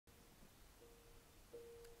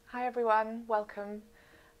Hi everyone, welcome.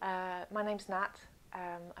 My name's Nat.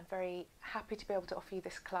 I'm very happy to be able to offer you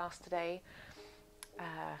this class today.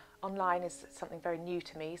 Online is something very new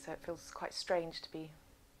to me, so it feels quite strange to be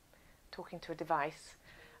talking to a device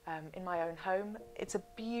in my own home. It's a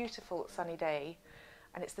beautiful sunny day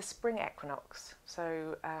and it's the Spring Equinox,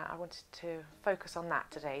 so I wanted to focus on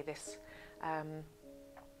that today, this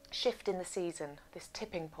shift in the season, this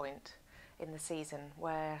tipping point in the season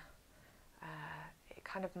where it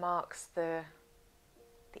kind of marks the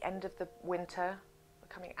end of the winter. We're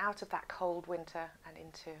coming out of that cold winter and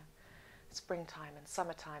into springtime and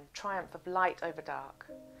summertime, triumph of light over dark.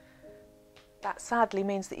 That sadly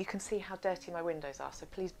means that you can see how dirty my windows are, so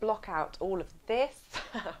please block out all of this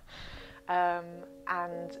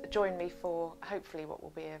and join me for hopefully what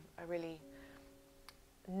will be a really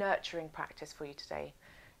nurturing practice for you today.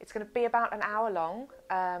 It's going to be about an hour long.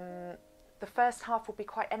 The first half will be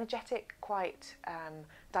quite energetic, quite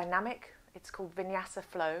dynamic. It's called Vinyasa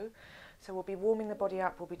flow. So we'll be warming the body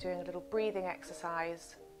up, we'll be doing a little breathing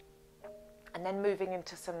exercise, and then moving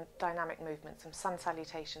into some dynamic movements, some sun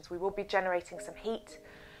salutations. We will be generating some heat,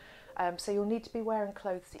 so you'll need to be wearing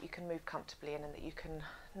clothes that you can move comfortably in and that you can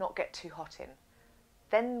not get too hot in.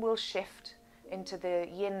 Then we'll shift into the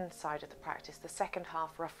yin side of the practice. The second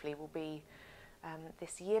half roughly will be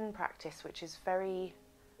this yin practice, which is very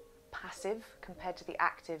passive compared to the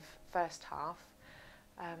active first half.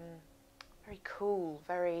 Very cool,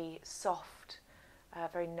 very soft,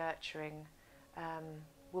 very nurturing.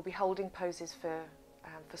 We'll be holding poses for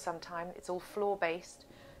some time. It's all floor based,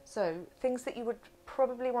 so things that you would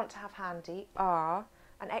probably want to have handy are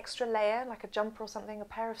an extra layer like a jumper or something, a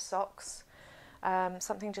pair of socks,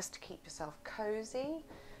 something just to keep yourself cozy,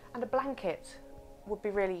 and a blanket would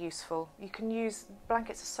be really useful. You can use,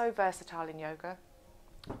 blankets are so versatile in yoga.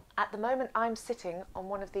 At the moment I'm sitting on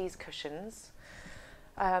one of these cushions.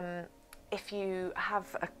 If you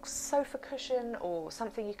have a sofa cushion or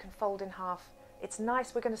something you can fold in half, it's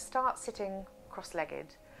nice. We're going to start sitting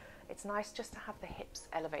cross-legged. It's nice just to have the hips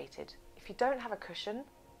elevated. If you don't have a cushion,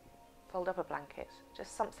 fold up a blanket,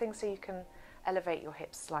 just something so you can elevate your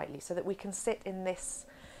hips slightly so that we can sit in this,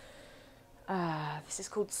 this is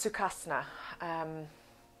called Sukhasana,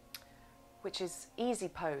 which is easy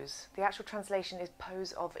pose. The actual translation is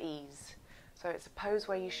pose of ease. So it's a pose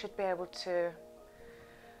where you should be able to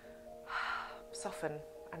soften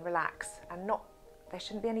and relax and not, there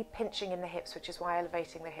shouldn't be any pinching in the hips, which is why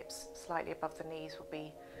elevating the hips slightly above the knees will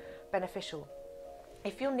be beneficial.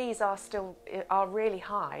 If your knees are really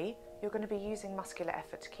high, you're going to be using muscular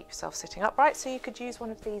effort to keep yourself sitting upright, so you could use one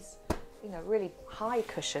of these, really high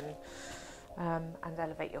cushion and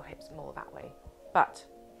elevate your hips more that way. But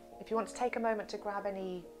if you want to take a moment to grab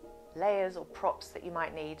any layers or props that you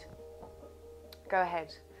might need, go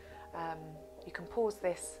ahead. You can pause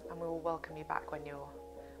this and we will welcome you back when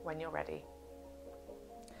you're ready.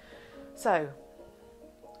 So,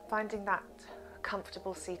 finding that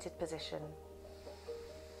comfortable seated position.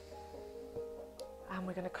 And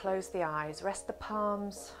we're going to close the eyes, rest the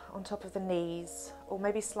palms on top of the knees, or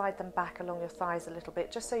maybe slide them back along your thighs a little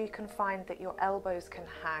bit, just so you can find that your elbows can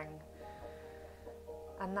hang.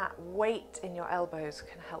 And that weight in your elbows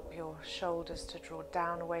can help your shoulders to draw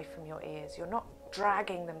down away from your ears. You're not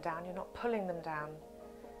dragging them down, you're not pulling them down,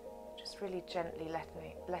 just really gently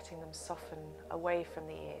letting them soften away from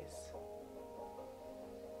the ears.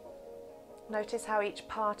 Notice how each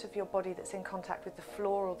part of your body that's in contact with the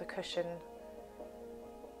floor or the cushion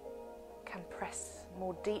can press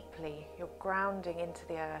more deeply. You're grounding into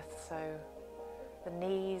the earth, so the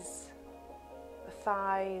knees, the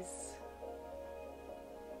thighs,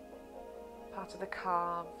 part of the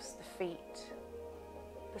calves, the feet,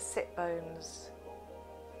 the sit bones,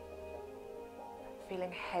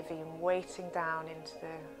 feeling heavy and weighting down into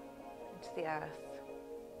the earth.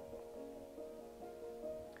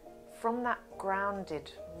 From that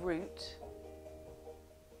grounded root,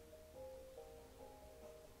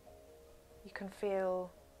 you can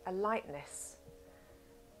feel a lightness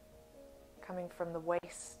coming from the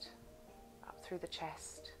waist, up through the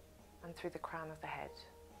chest and through the crown of the head.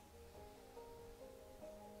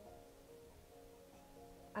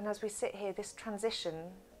 And as we sit here, this transition,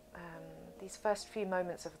 these first few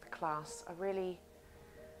moments of the class are really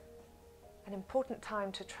an important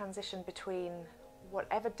time to transition between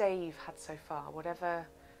whatever day you've had so far, whatever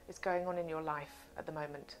is going on in your life at the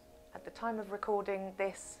moment. At the time of recording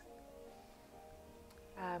this,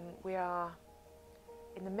 we are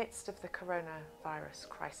in the midst of the coronavirus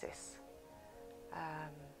crisis.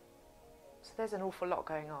 So there's an awful lot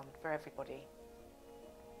going on for everybody.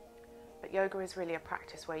 But yoga is really a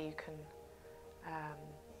practice where you can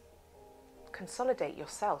consolidate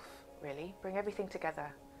yourself, really. Bring everything together.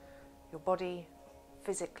 Your body,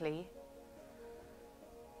 physically,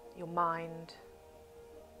 your mind,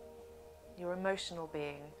 your emotional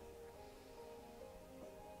being.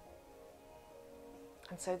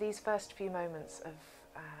 And so these first few moments of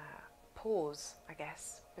pause, I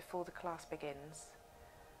guess, before the class begins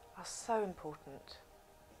are so important.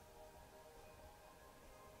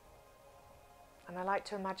 And I like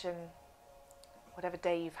to imagine whatever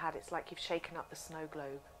day you've had, it's like you've shaken up the snow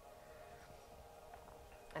globe.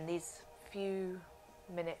 And these few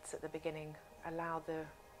minutes at the beginning allow the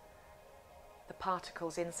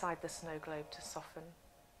particles inside the snow globe to soften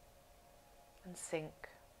and sink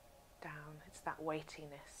down. It's that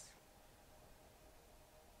weightiness.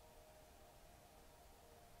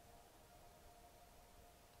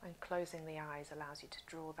 And closing the eyes allows you to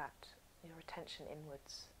draw your attention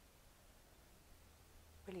inwards.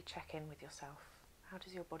 Really check in with yourself. How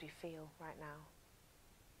does your body feel right now?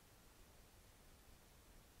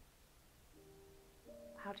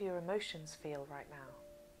 How do your emotions feel right now?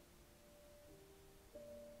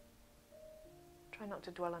 Try not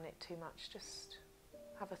to dwell on it too much, just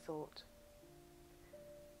have a thought.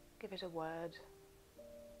 Give it a word,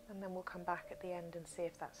 and then we'll come back at the end and see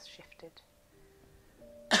if that's shifted.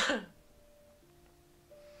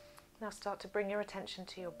 Now start to bring your attention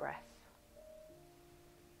to your breath.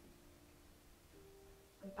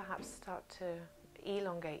 And perhaps start to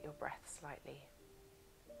elongate your breath slightly.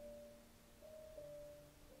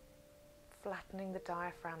 Flattening the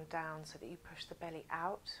diaphragm down so that you push the belly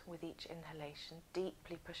out with each inhalation,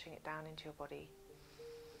 deeply pushing it down into your body.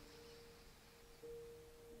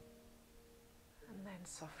 And then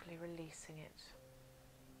softly releasing it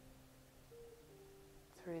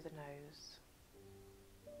through the nose.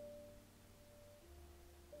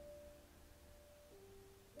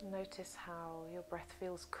 Notice how your breath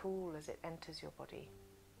feels cool as it enters your body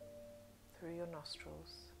through your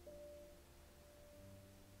nostrils.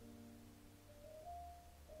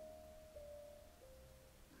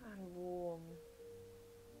 And warm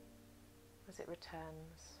as it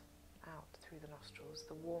returns out through the nostrils.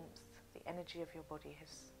 The warmth, the energy of your body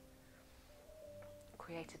has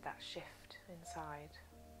created that shift inside.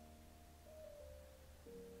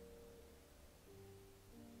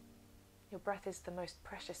 Your breath is the most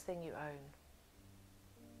precious thing you own.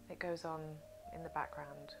 It goes on in the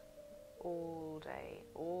background all day,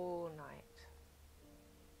 all night.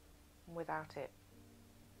 And without it,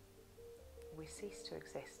 we cease to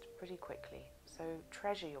exist pretty quickly. So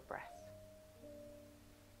treasure your breath.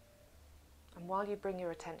 And while you bring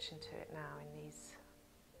your attention to it now in these,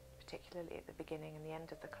 particularly at the beginning and the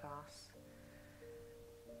end of the class,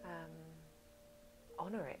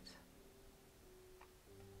 honour it.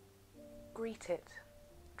 Greet it,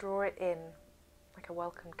 draw it in like a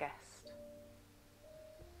welcome guest.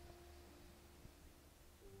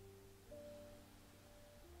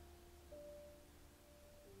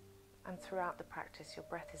 And throughout the practice, your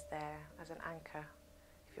breath is there as an anchor.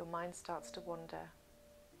 If your mind starts to wander,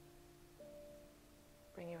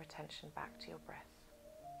 bring your attention back to your breath.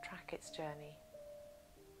 Track its journey.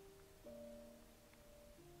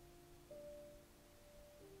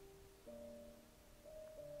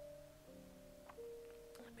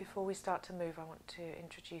 Before we start to move, I want to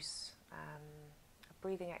introduce a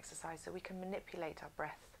breathing exercise so we can manipulate our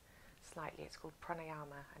breath slightly. It's called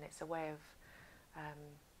pranayama, and it's a way of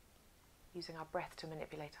using our breath to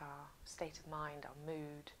manipulate our state of mind, our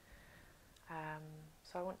mood.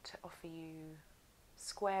 So I want to offer you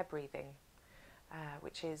square breathing,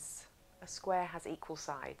 which is a square has equal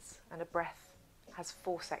sides and a breath has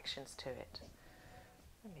 4 sections to it.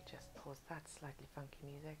 Let me just pause that, slightly funky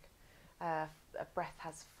music. A breath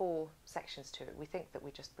has 4 sections to it. We think that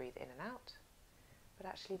we just breathe in and out, but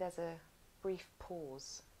actually there's a brief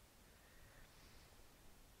pause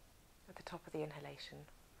at the top of the inhalation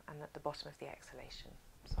and at the bottom of the exhalation.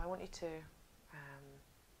 So I want you to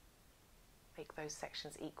make those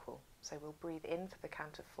sections equal. So we'll breathe in for the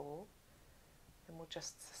count of 4, then we'll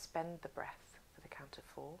just suspend the breath for the count of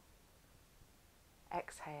 4,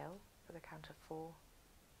 exhale for the count of 4,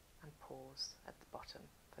 and pause at the bottom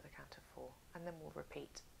for the count of 4, and then we'll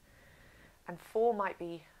repeat. And 4 might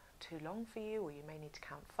be too long for you, or you may need to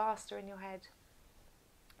count faster in your head.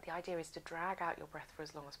 The idea is to drag out your breath for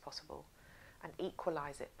as long as possible and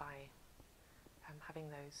equalize it by having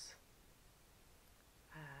those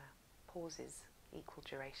pauses equal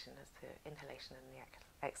duration as the inhalation and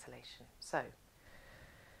the exhalation. So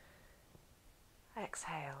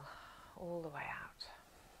exhale all the way out.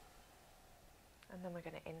 And then we're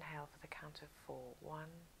going to inhale for the count of 4. 1,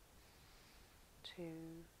 2,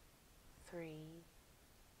 3,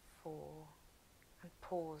 4, and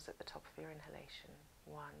pause at the top of your inhalation.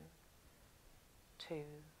 1, 2,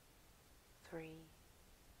 3,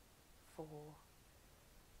 4.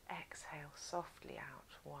 Exhale softly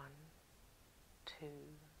out. 1, 2,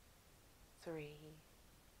 3,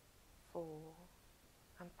 4,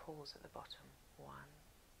 and pause at the bottom. 1,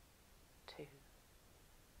 2,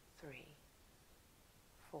 3,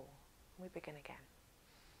 4. We begin again.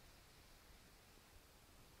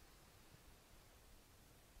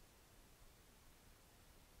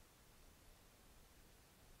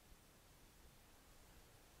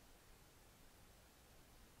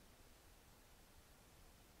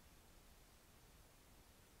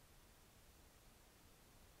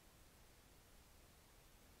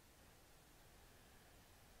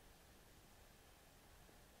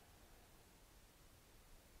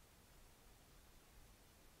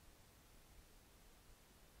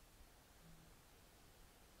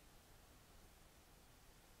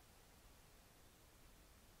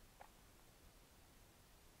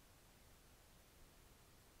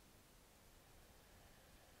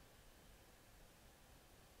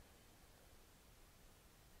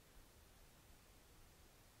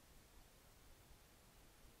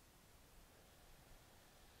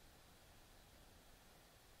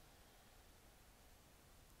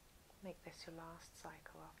 Make this your last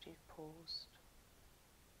cycle after you've paused.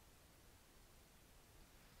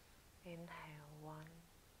 Inhale, 1,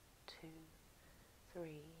 2,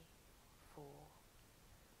 3, 4.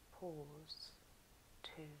 Pause,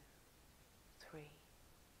 2, 3,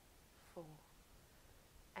 4.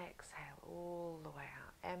 Exhale all the way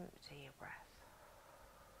out. Empty your breath.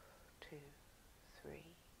 2, 3,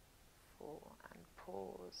 4. And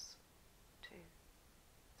pause. 2,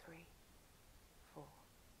 3, 4.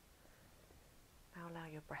 Now allow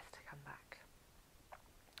your breath to come back.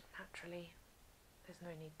 Naturally, there's no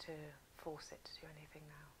need to force it to do anything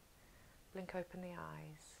now. Blink open the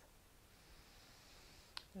eyes.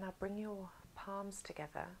 Now bring your palms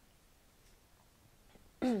together.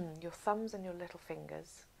 Your thumbs and your little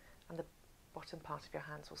fingers and the bottom part of your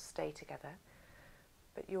hands will stay together,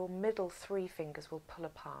 but your middle 3 fingers will pull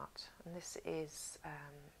apart, and this is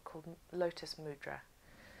called lotus mudra.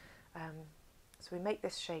 So we make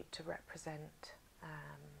this shape to represent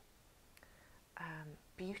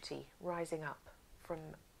beauty rising up from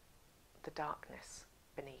the darkness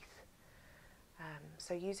beneath.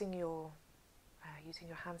 So using your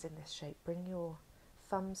hands in this shape, bring your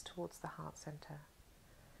thumbs towards the heart center.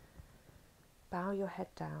 Bow your head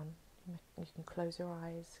down. You can close your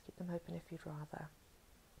eyes, keep them open if you'd rather.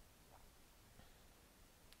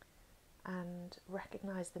 And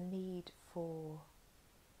recognize the need for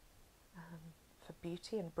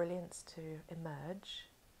beauty and brilliance to emerge.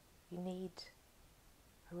 You need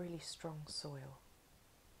a really strong soil.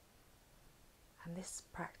 And this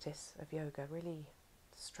practice of yoga really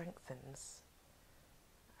strengthens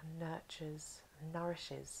and nurtures and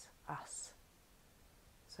nourishes us,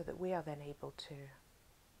 so that we are then able to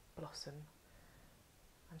blossom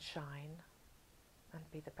and shine and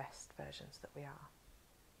be the best versions that we are,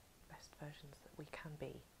 best versions that we can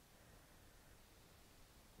be.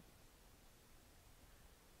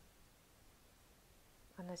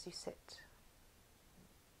 And as you sit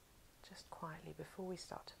just quietly before we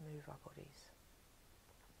start to move our bodies,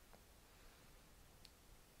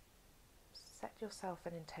 set yourself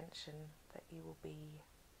an intention that you will be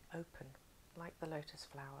open, like the lotus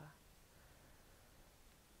flower,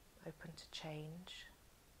 open to change,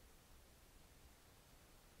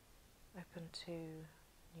 open to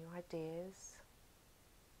new ideas,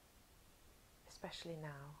 especially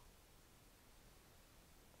now.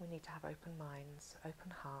 We need to have open minds,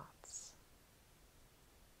 open hearts,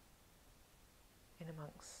 in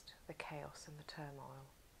amongst the chaos and the turmoil.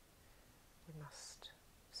 We must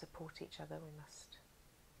support each other, we must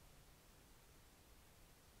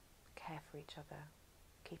care for each other,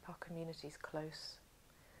 keep our communities close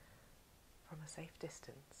from a safe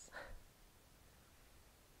distance.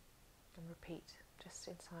 And repeat just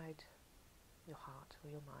inside your heart or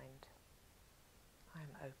your mind, I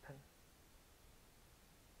am open.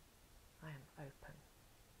 I am open.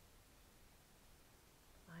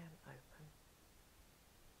 I am open.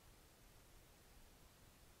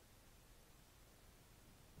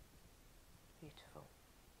 Beautiful.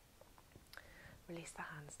 Release the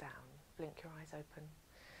hands down. Blink your eyes open.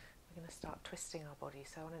 We're going to start twisting our body.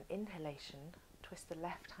 So on an inhalation, twist the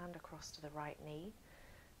left hand across to the right knee.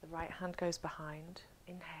 The right hand goes behind.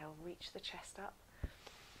 Inhale, reach the chest up.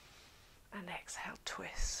 And exhale,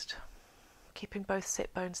 twist. Keeping both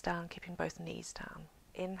sit bones down, keeping both knees down.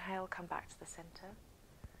 Inhale, come back to the center.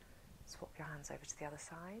 Swap your hands over to the other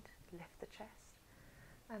side. Lift the chest.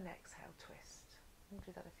 And exhale, twist. We'll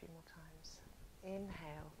do that a few more times.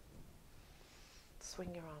 Inhale,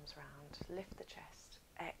 swing your arms round, lift the chest.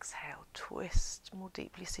 Exhale, twist more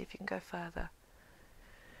deeply, see if you can go further.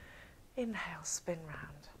 Inhale, spin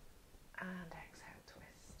round, and exhale,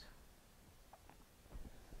 twist.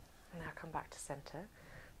 Now come back to centre.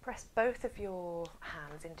 Press both of your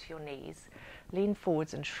hands into your knees, lean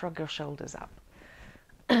forwards and shrug your shoulders up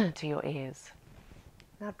to your ears.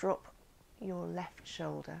 Now drop your left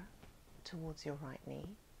shoulder towards your right knee,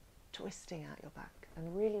 twisting out your back,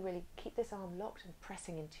 and really, really keep this arm locked and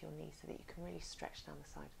pressing into your knee so that you can really stretch down the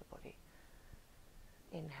side of the body.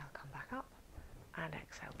 Inhale, come back up, and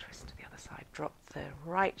exhale, twist to the other side. Drop the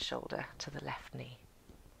right shoulder to the left knee.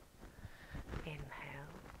 Inhale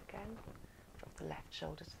again, drop the left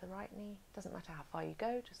shoulder to the right knee. Doesn't matter how far you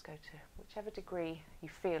go, just go to whichever degree you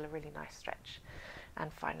feel a really nice stretch.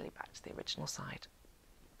 And finally back to the original side.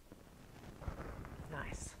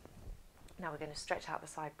 Nice. Now we're going to stretch out the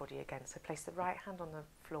side body again. So place the right hand on the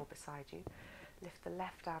floor beside you. Lift the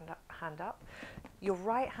left hand up. Your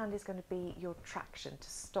right hand is going to be your traction to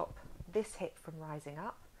stop this hip from rising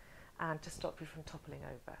up and to stop you from toppling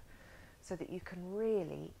over. So that you can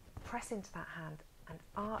really press into that hand and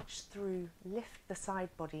arch through, lift the side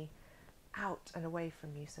body out and away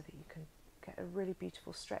from you so that you can get a really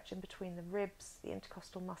beautiful stretch in between the ribs, the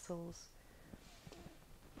intercostal muscles.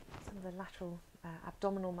 Some of the lateral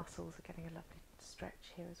abdominal muscles are getting a lovely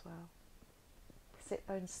stretch here as well. Sit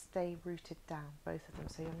bones stay rooted down, both of them,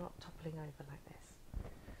 so you're not toppling over like this.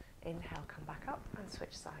 Inhale, come back up and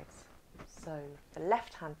switch sides. So the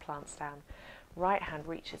left hand plants down, right hand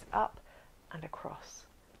reaches up and across.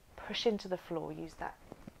 Push into the floor, use that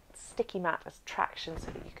sticky mat as traction so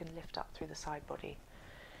that you can lift up through the side body.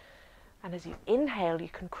 And as you inhale, you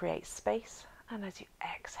can create space, and as you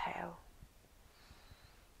exhale,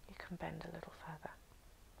 you can bend a little further.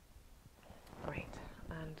 Great,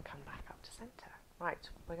 and come back up to centre. Right,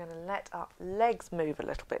 we're going to let our legs move a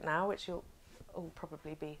little bit now, which you'll all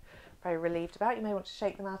probably be very relieved about. You may want to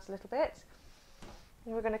shake them out a little bit.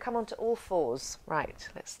 And we're going to come onto all fours. Right,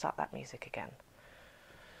 let's start that music again.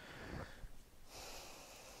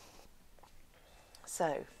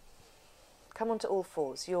 So, come onto all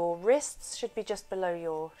fours. Your wrists should be just below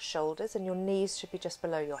your shoulders and your knees should be just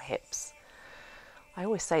below your hips. I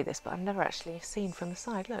always say this, but I've never actually seen from the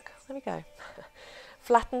side. Look, there we go.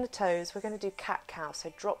 Flatten the toes. We're going to do cat-cow.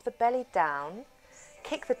 So drop the belly down,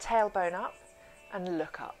 kick the tailbone up and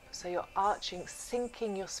look up. So you're arching,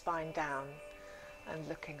 sinking your spine down and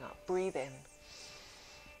looking up. Breathe in.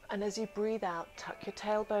 And as you breathe out, tuck your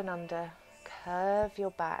tailbone under, curve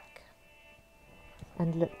your back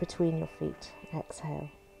and look between your feet. Exhale.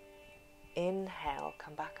 Inhale,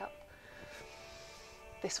 come back up.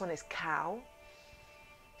 This one is cow.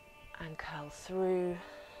 And curl through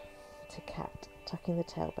to cat, tucking the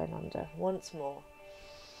tailbone under. Once more.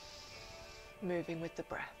 Moving with the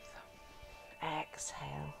breath.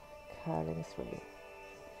 Exhale, curling through.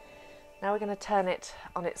 Now we're going to turn it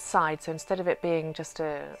on its side. So instead of it being just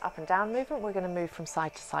an up and down movement, we're going to move from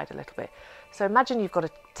side to side a little bit. So imagine you've got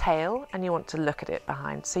a tail and you want to look at it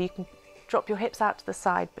behind. So you can drop your hips out to the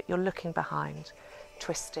side, but you're looking behind,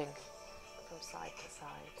 twisting from side to side.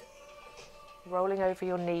 Rolling over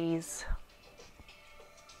your knees.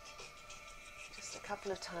 Just a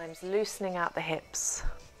couple of times, loosening out the hips.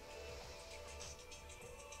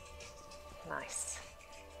 Nice.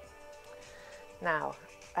 Now,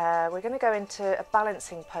 we're going to go into a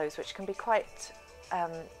balancing pose, which can be quite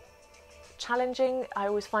challenging. I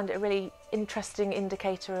always find it a really interesting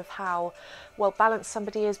indicator of how well balanced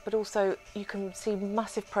somebody is, but also you can see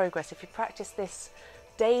massive progress. If you practice this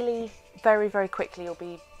daily, very, very quickly, you'll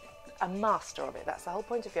be a master of it. That's the whole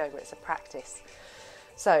point of yoga, it's a practice.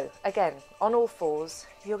 So again, on all fours,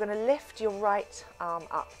 you're going to lift your right arm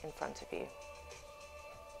up in front of you.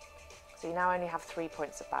 So you now only have 3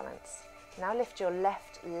 points of balance. Now lift your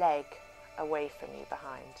left leg away from you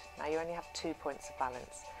behind. Now you only have 2 points of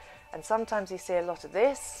balance. And sometimes you see a lot of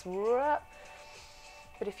this,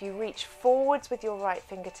 but if you reach forwards with your right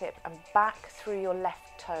fingertip and back through your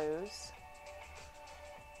left toes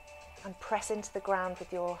and press into the ground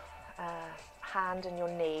with your hand and your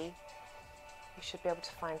knee, you should be able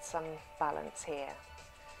to find some balance here.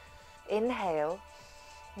 Inhale.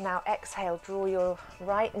 Now exhale, draw your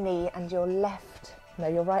right knee and your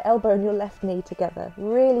right elbow and your left knee together.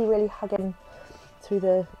 Really, really hugging through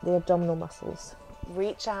the abdominal muscles.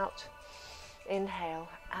 Reach out, inhale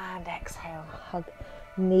and exhale. Hug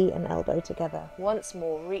knee and elbow together. Once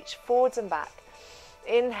more, reach forwards and back.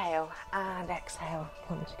 Inhale and exhale,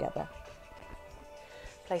 come together.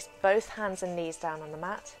 Place both hands and knees down on the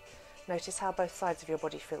mat. Notice how both sides of your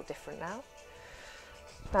body feel different now.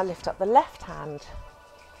 Now lift up the left hand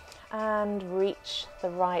and reach the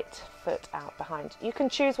right foot out behind. You can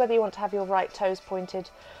choose whether you want to have your right toes pointed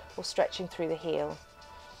or stretching through the heel.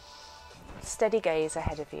 Steady gaze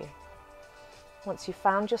ahead of you. Once you've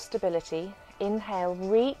found your stability, inhale,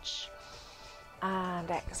 reach, and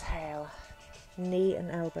exhale. Knee and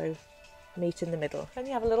elbow meet in the middle. And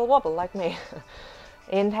you have a little wobble like me.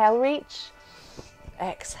 Inhale, reach,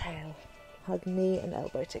 exhale. Hug knee and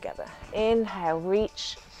elbow together. Inhale,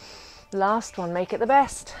 reach. Last one, make it the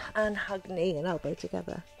best. And hug knee and elbow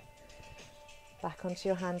together. Back onto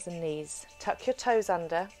your hands and knees. Tuck your toes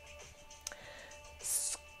under.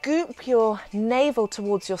 Scoop your navel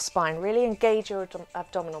towards your spine. Really engage your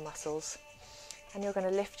abdominal muscles. And you're going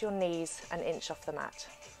to lift your knees an inch off the mat.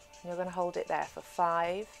 And you're going to hold it there for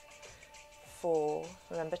 5, 4,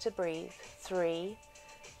 remember to breathe, 3,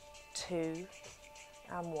 2,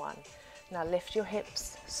 and 1. Now lift your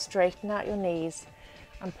hips, straighten out your knees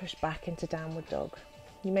and push back into downward dog.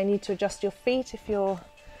 You may need to adjust your feet if your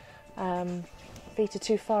feet are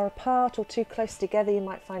too far apart or too close together. You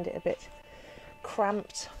might find it a bit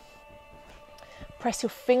cramped. Press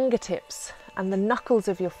your fingertips and the knuckles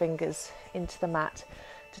of your fingers into the mat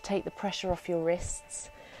to take the pressure off your wrists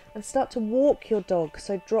and start to walk your dog.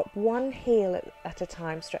 So drop one heel at a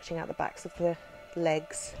time, stretching out the backs of the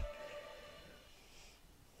legs.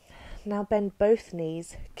 Now bend both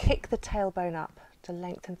knees, kick the tailbone up to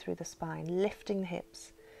lengthen through the spine, lifting the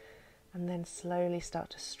hips, and then slowly start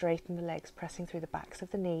to straighten the legs, pressing through the backs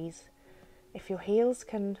of the knees. If your heels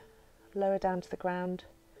can lower down to the ground,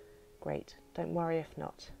 great. Don't worry if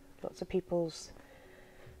not. Lots of people's,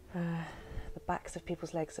 the backs of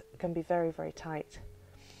people's legs can be very, very tight.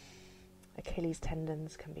 Achilles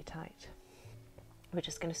tendons can be tight. We're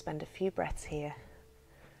just going to spend a few breaths here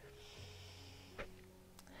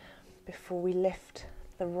before we lift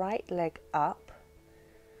the right leg up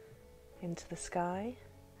into the sky,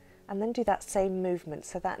 and then do that same movement.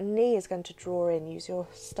 So that knee is going to draw in. Use your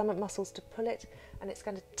stomach muscles to pull it, and it's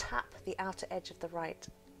going to tap the outer edge of the right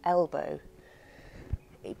elbow.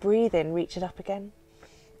 Breathe in, reach it up again,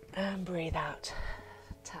 and breathe out.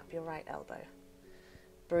 Tap your right elbow.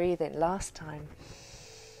 Breathe in, last time,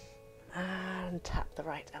 and tap the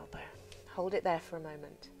right elbow. Hold it there for a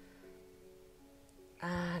moment.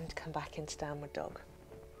 And come back into downward dog.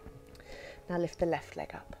 Now lift the left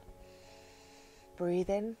leg up. Breathe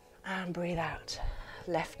in and breathe out.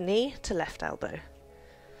 Left knee to left elbow.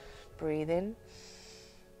 Breathe in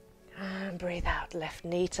and breathe out. Left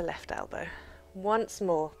knee to left elbow. Once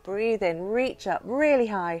more. Breathe in, reach up really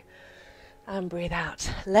high and breathe out.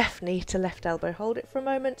 Left knee to left elbow. Hold it for a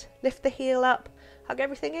moment. Lift the heel up. Hug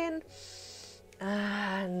everything in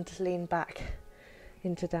and lean back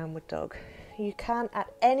into downward dog. You can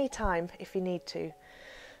at any time, if you need to,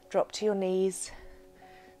 drop to your knees,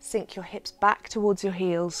 sink your hips back towards your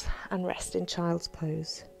heels and rest in child's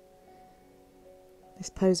pose. This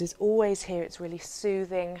pose is always here. It's really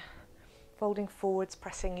soothing. Folding forwards,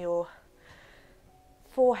 pressing your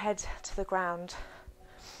forehead to the ground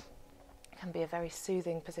can be a very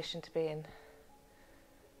soothing position to be in.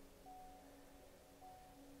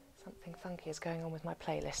 Something funky is going on with my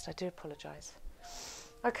playlist. I do apologise.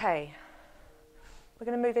 Okay. We're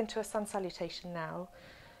going to move into a sun salutation now.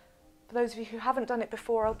 For those of you who haven't done it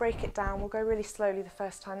before, I'll break it down. We'll go really slowly the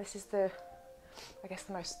first time. This is the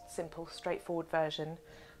most simple, straightforward version.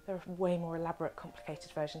 There are way more elaborate,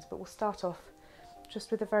 complicated versions, but we'll start off just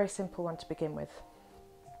with a very simple one to begin with.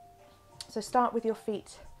 So start with your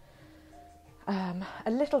feet a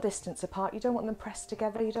little distance apart. You don't want them pressed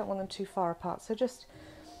together. You don't want them too far apart. So just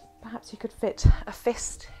perhaps you could fit a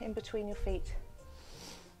fist in between your feet,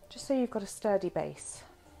 just so you've got a sturdy base.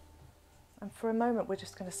 And for a moment we're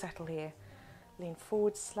just going to settle here. Lean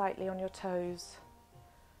forward slightly on your toes.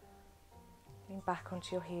 Lean back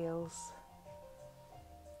onto your heels.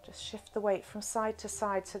 Just shift the weight from side to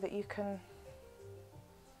side so that you can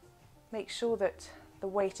make sure that the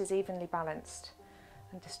weight is evenly balanced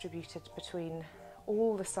and distributed between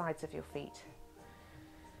all the sides of your feet.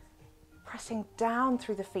 Pressing down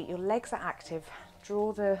through the feet, your legs are active.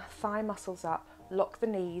 Draw the thigh muscles up. Lock the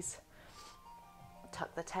knees,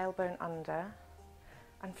 tuck the tailbone under,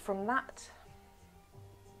 and from that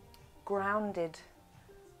grounded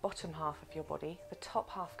bottom half of your body, the top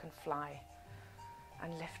half can fly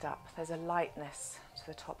and lift up. There's a lightness to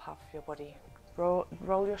the top half of your body.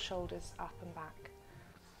 Roll your shoulders up and back,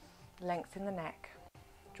 lengthen the neck,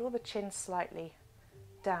 draw the chin slightly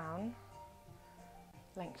down,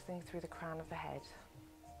 lengthening through the crown of the head.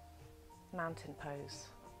 Mountain pose.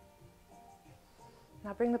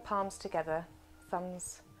 Now bring the palms together,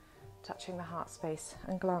 thumbs touching the heart space,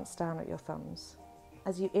 and glance down at your thumbs.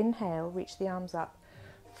 As you inhale, reach the arms up.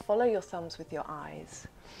 Follow your thumbs with your eyes.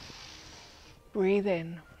 Breathe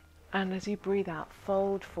in, and as you breathe out,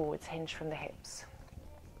 fold forwards, hinge from the hips.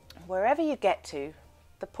 Wherever you get to,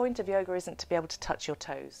 the point of yoga isn't to be able to touch your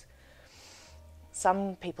toes.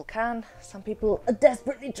 Some people can, some people are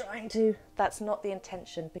desperately trying to. That's not the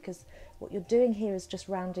intention, because what you're doing here is just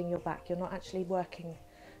rounding your back. You're not actually working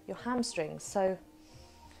your hamstrings. So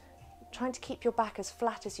trying to keep your back as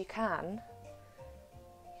flat as you can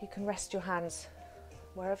rest your hands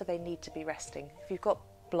wherever they need to be resting. If you've got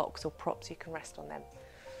blocks or props, you can rest on them.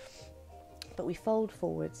 But we fold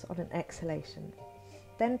forwards on an exhalation.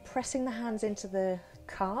 Then pressing the hands into the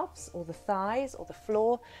calves or the thighs or the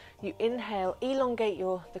floor, you inhale, elongate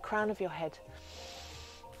the crown of your head,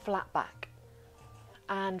 flat back,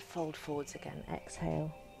 and fold forwards again.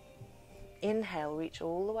 Exhale. Inhale, reach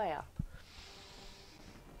all the way up.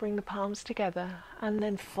 Bring the palms together and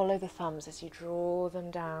then follow the thumbs as you draw them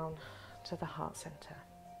down to the heart center.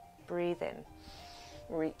 Breathe in,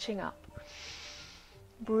 reaching up.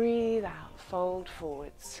 Breathe out, fold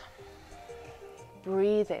forwards.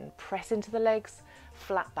 Breathe in, press into the legs,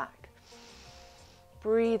 flat back.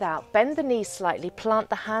 Breathe out, bend the knees slightly, plant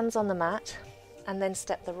the hands on the mat, and then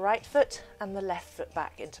step the right foot and the left foot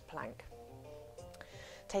back into plank.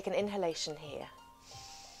 Take an inhalation here.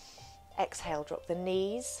 Exhale, drop the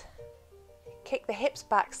knees, kick the hips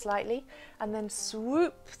back slightly, and then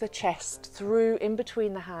swoop the chest through in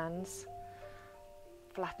between the hands.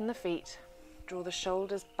 Flatten the feet, draw the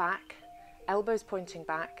shoulders back, elbows pointing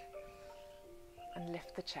back, and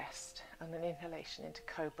lift the chest, and an inhalation into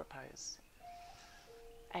cobra pose.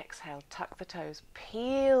 Exhale, tuck the toes,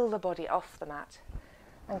 peel the body off the mat,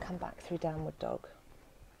 and come back through downward dog.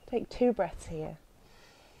 Take 2 breaths here.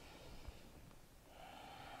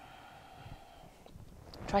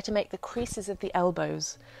 Try to make the creases of the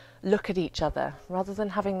elbows look at each other, rather than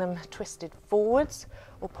having them twisted forwards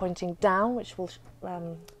or pointing down, which will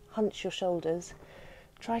hunch your shoulders.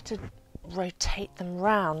 Try to rotate them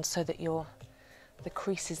round so that the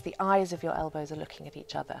creases, the eyes of your elbows are looking at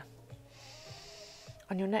each other.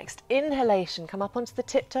 On your next inhalation, come up onto the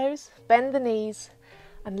tiptoes, bend the knees,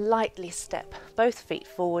 and lightly step both feet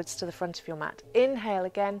forwards to the front of your mat. Inhale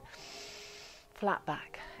again, flat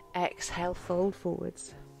back. Exhale, fold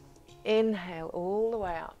forwards. Inhale all the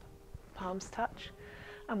way up, palms touch,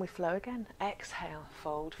 and we flow again. Exhale,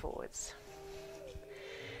 fold forwards.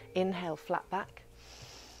 Inhale, flat back.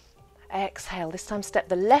 Exhale, this time step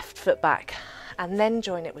the left foot back and then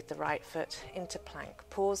join it with the right foot into plank.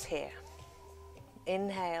 Pause here.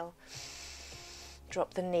 Inhale,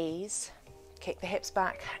 drop the knees, kick the hips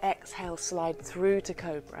back. Exhale, slide through to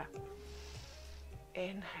cobra.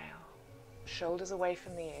 Inhale, shoulders away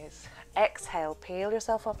from the ears. Exhale, peel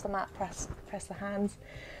yourself off the mat, press the hands,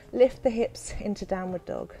 lift the hips into downward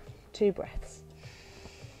dog. 2 breaths.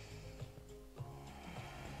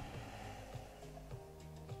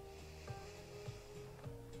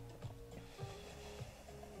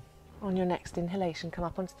 On your next inhalation, come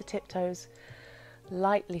up onto the tiptoes,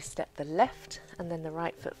 lightly step the left and then the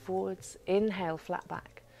right foot forwards. Inhale, flat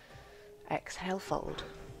back. Exhale, fold.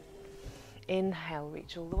 Inhale,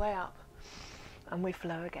 reach all the way up, and we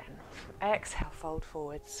flow again. Exhale, fold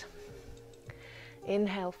forwards.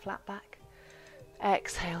 Inhale, flat back.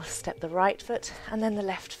 Exhale, step the right foot and then the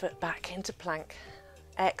left foot back into plank.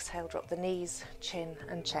 Exhale, drop the knees, chin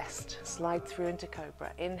and chest. Slide through into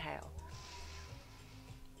cobra. Inhale.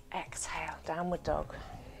 Exhale, downward dog.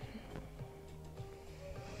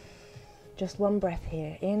 Just 1 breath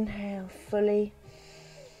here. Inhale fully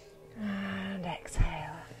and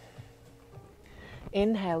exhale.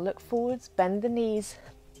 Inhale, look forwards, bend the knees,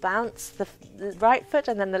 bounce the right foot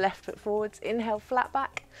and then the left foot forwards. Inhale, flat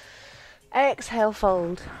back. Exhale,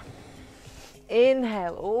 fold.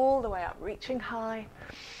 Inhale, all the way up, reaching high.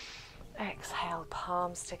 Exhale,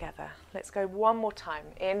 palms together. Let's go 1 more time.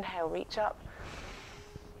 Inhale, reach up.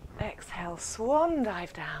 Exhale, swan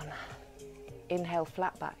dive down. Inhale,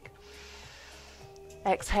 flat back.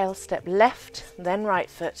 Exhale, step left, then right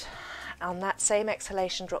foot. On that same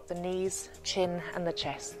exhalation, drop the knees, chin and the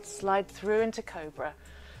chest. Slide through into cobra,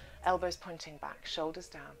 elbows pointing back, shoulders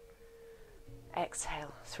down.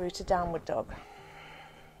 Exhale, through to downward dog.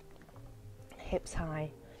 Hips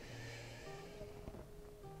high.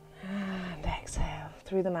 And exhale,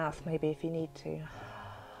 through the mouth maybe if you need to.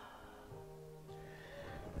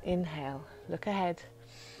 Inhale, look ahead,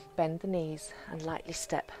 bend the knees and lightly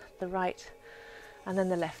step the right and then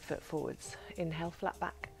the left foot forwards. Inhale, flat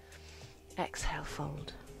back. Exhale,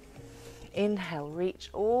 fold. Inhale, reach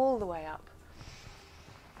all the way up.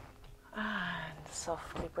 And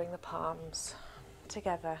softly bring the palms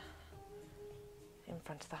together in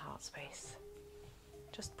front of the heart space.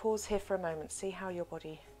 Just pause here for a moment, see how your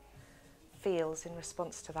body feels in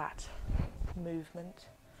response to that movement,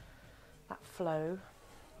 that flow.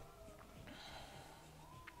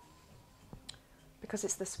 Because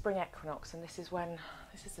it's the spring equinox, and this is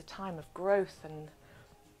the time of growth and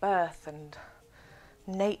birth and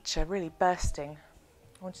nature really bursting.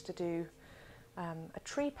 I wanted to do a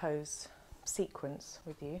tree pose sequence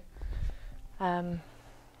with you.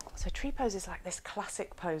 So tree pose is like this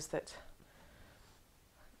classic pose that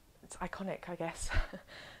it's iconic, I guess.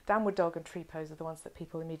 Downward dog and tree pose are the ones that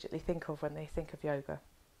people immediately think of when they think of yoga.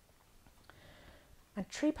 And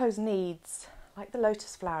tree pose needs, like the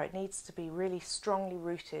lotus flower, it needs to be really strongly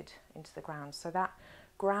rooted into the ground. So that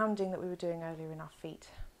grounding that we were doing earlier in our feet,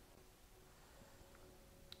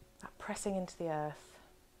 that pressing into the earth.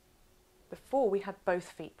 Before we had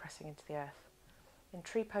both feet pressing into the earth. In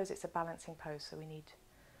tree pose it's a balancing pose, so we need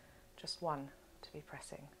just one to be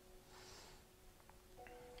pressing.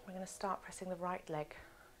 We're going to start pressing the right leg.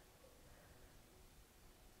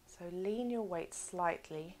 So lean your weight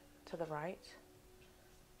slightly to the right,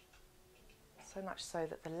 so much so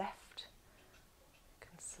that the left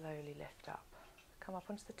can slowly lift up. Come up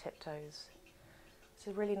onto the tiptoes. It's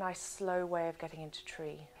a really nice slow way of getting into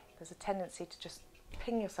tree. There's a tendency to just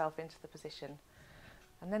ping yourself into the position,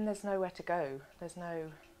 and then there's nowhere to go.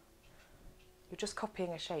 You're just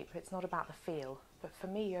copying a shape. It's not about the feel. But for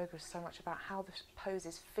me, yoga is so much about how the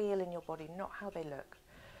poses feel in your body, not how they look.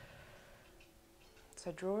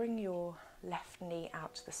 So drawing your left knee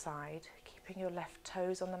out to the side, keeping your left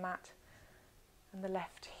toes on the mat, and the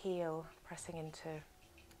left heel pressing into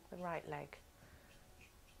the right leg.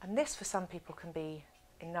 And this for some people can be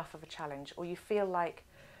enough of a challenge, or you feel like,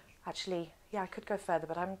 actually, yeah, I could go further,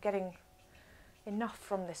 but I'm getting enough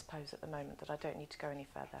from this pose at the moment that I don't need to go any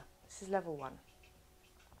further. This is level 1.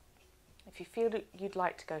 If you feel that you'd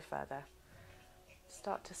like to go further,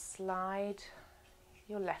 start to slide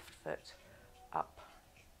your left foot up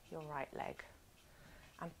your right leg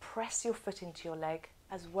and press your foot into your leg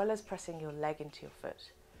as well as pressing your leg into your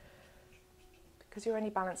foot. Because you're only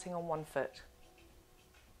balancing on one foot,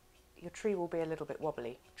 your tree will be a little bit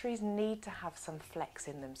wobbly. Trees need to have some flex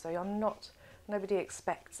in them, so nobody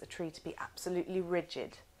expects a tree to be absolutely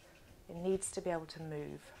rigid. It needs to be able to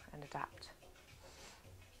move and adapt.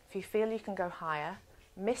 If you feel you can go higher,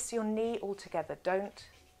 miss your knee altogether.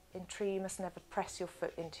 In tree, you must never press your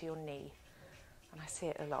foot into your knee. And I see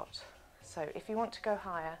it a lot. So if you want to go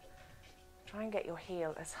higher, try and get your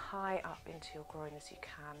heel as high up into your groin as you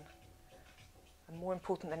can. And more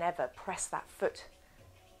important than ever, press that foot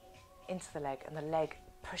into the leg and the leg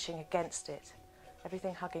pushing against it.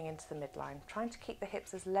 Everything hugging into the midline. Trying to keep the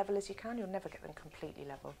hips as level as you can. You'll never get them completely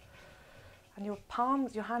level. And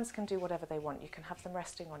your hands can do whatever they want. You can have them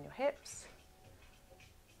resting on your hips,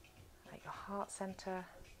 at your heart center.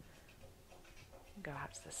 Go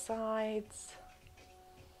out to the sides.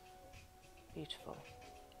 Beautiful.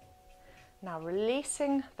 Now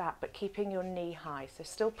releasing that, but keeping your knee high. So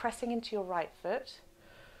still pressing into your right foot.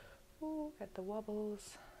 Ooh, get the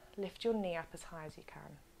wobbles. Lift your knee up as high as you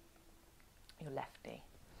can. Your left knee.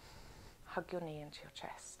 Hug your knee into your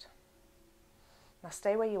chest. Now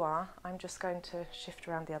stay where you are. I'm just going to shift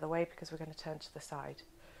around the other way because we're going to turn to the side.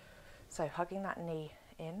 So hugging that knee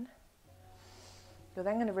in. You're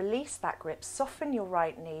then going to release that grip, soften your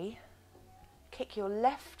right knee, kick your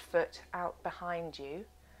left foot out behind you.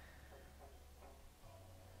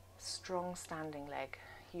 Strong standing leg.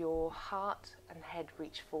 Your heart and head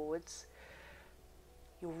reach forwards.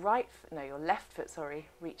 Your left foot,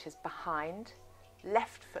 reaches behind.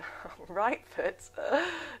 Right foot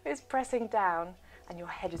is pressing down and your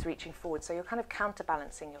head is reaching forward. So you're kind of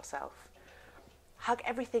counterbalancing yourself. Hug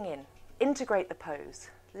everything in. Integrate the pose.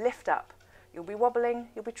 Lift up. You'll be wobbling,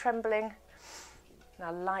 you'll be trembling.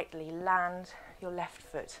 Now lightly land your left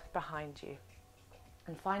foot behind you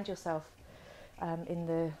and find yourself in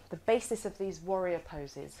the basis of these warrior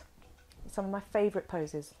poses. Some of my favourite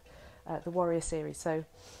poses, the warrior series. So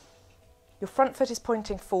your front foot is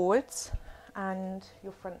pointing forwards and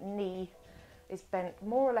your front knee is bent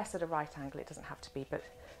more or less at a right angle. It doesn't have to be, but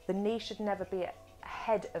the knee should never be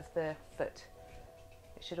ahead of the foot.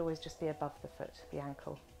 It should always just be above the foot, the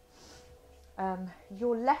ankle.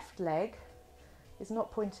 Your left leg is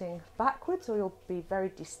not pointing backwards or you'll be very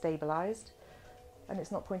destabilised, and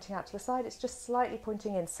it's not pointing out to the side, it's just slightly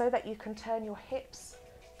pointing in so that you can turn your hips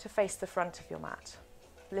to face the front of your mat.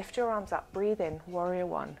 Lift your arms up, breathe in, warrior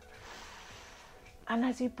 1. And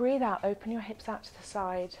as you breathe out, open your hips out to the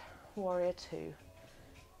side, warrior 2.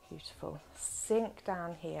 Beautiful. Sink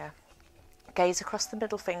down here, gaze across the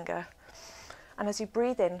middle finger, and as you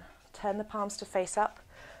breathe in, turn the palms to face up,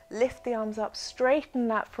 lift the arms up, straighten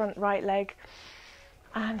that front right leg,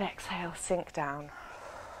 and exhale, sink down.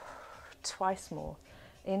 Twice more.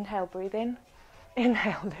 Inhale, breathe in.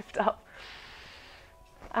 Inhale, lift up.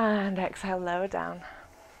 And exhale, lower down.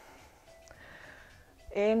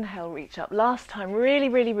 Inhale, reach up. Last time, really,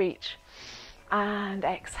 really reach. And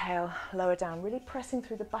exhale, lower down. Really pressing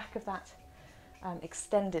through the back of that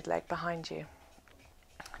extended leg behind you.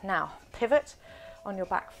 Now, pivot on your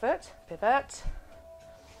back foot. Pivot.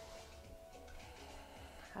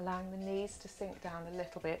 Allowing the knees to sink down a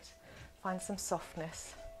little bit. Find some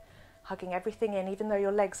softness. Hugging everything in, even though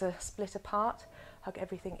your legs are split apart, hug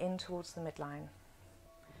everything in towards the midline.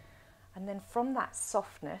 And then from that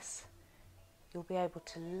softness, you'll be able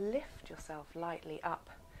to lift yourself lightly up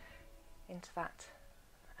into that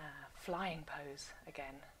flying pose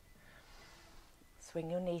again. Swing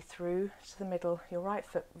your knee through to the middle. Your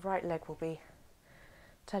right leg will be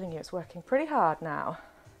telling you it's working pretty hard now.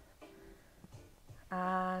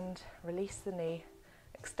 And release the knee.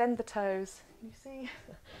 Extend the toes. You see?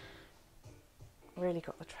 Really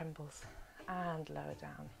got the trembles. And lower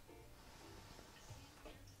down.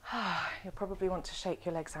 You'll probably want to shake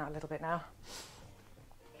your legs out a little bit now.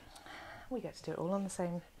 We get to do it all on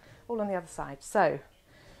the other side. So,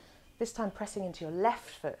 this time pressing into your left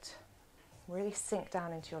foot. Really sink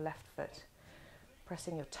down into your left foot.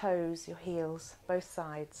 Pressing your toes, your heels, both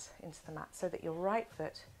sides into the mat so that your right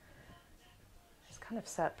foot is kind of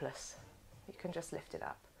surplus. You can just lift it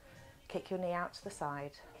up. Kick your knee out to the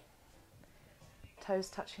side. Toes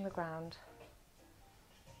touching the ground.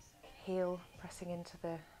 Heel pressing into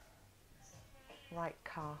the right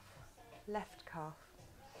calf, left calf.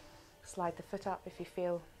 Slide the foot up if you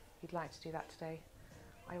feel you'd like to do that today.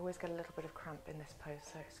 I always get a little bit of cramp in this pose,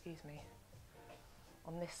 so excuse me.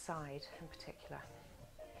 On this side in particular.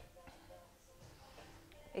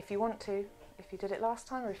 If you want to, if you did it last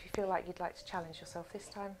time, or if you feel like you'd like to challenge yourself this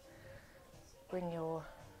time, bring your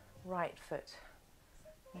right foot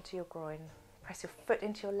into your groin. Press your foot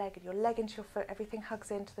into your leg and your leg into your foot. Everything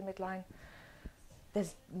hugs into the midline.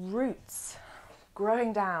 There's roots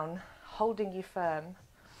growing down, holding you firm,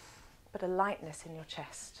 but a lightness in your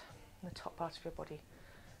chest, in the top part of your body.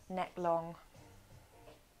 Neck long.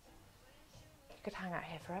 You could hang out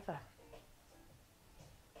here forever.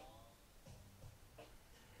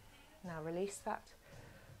 Now release that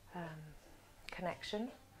connection.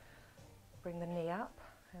 Bring the knee up.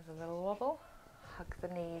 There's a little wobble. Hug the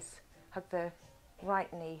knees. Hug the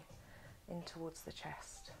right knee in towards the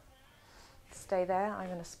chest. Stay there. I'm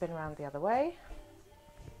going to spin around the other way.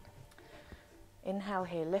 Inhale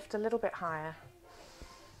here. Lift a little bit higher.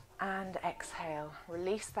 And exhale.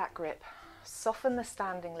 Release that grip. Soften the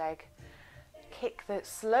standing leg. Kick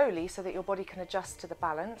slowly so that your body can adjust to the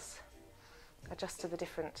balance. Adjust to the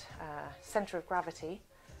different centre of gravity.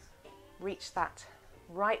 Reach that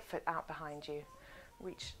right foot out behind you.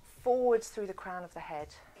 Reach forwards through the crown of the head.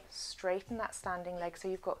 Straighten that standing leg so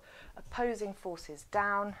you've got opposing forces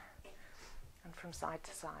down and from side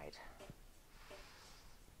to side.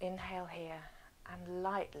 Inhale here and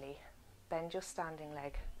lightly bend your standing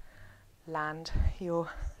leg. Land your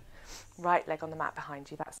right leg on the mat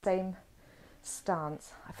behind you. That same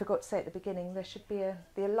stance. I forgot to say at the beginning, there should be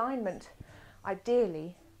the alignment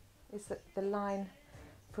ideally is that the line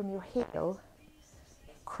from your heel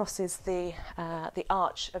crosses the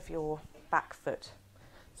arch of your back foot.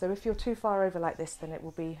 So if you're too far over like this, then it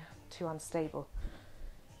will be too unstable.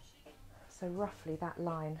 So roughly that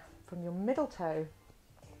line from your middle toe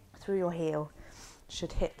through your heel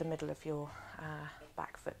should hit the middle of your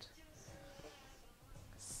back foot.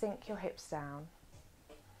 Sink your hips down.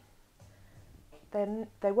 Then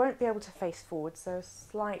they won't be able to face forward, so a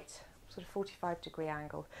slight sort of 45-degree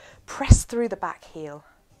angle. Press through the back heel.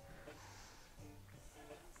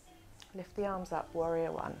 Lift the arms up,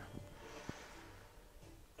 warrior one.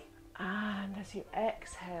 And as you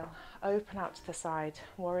exhale, open out to the side,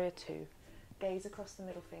 warrior two. Gaze across the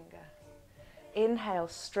middle finger. Inhale,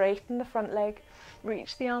 straighten the front leg,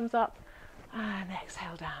 reach the arms up, and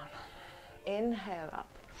exhale down. Inhale up.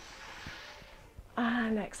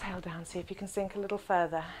 And exhale down. See if you can sink a little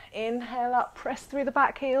further. Inhale up, press through the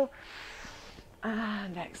back heel,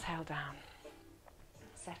 and exhale down.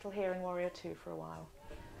 Settle here in warrior two for a while.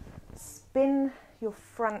 Spin your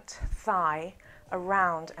front thigh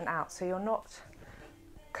around and out, so you're not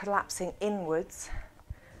collapsing inwards.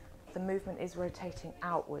 The movement is rotating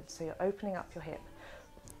outwards, so you're opening up your hip.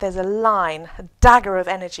 There's a line, a dagger of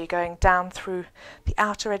energy going down through the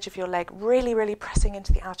outer edge of your leg, really, really pressing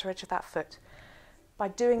into the outer edge of that foot. By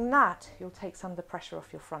doing that, you'll take some of the pressure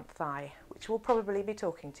off your front thigh, which will probably be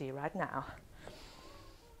talking to you right now.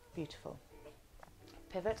 Beautiful.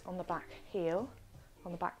 Pivot on the back heel,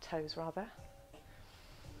 on the back toes rather.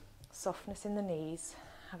 Softness in the knees,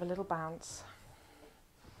 have a little bounce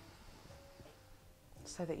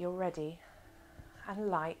so that you're ready and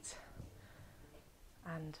light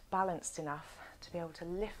and balanced enough to be able to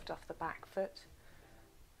lift off the back foot.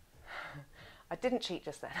 I didn't cheat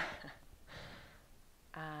just then.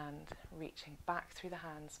 And reaching back through the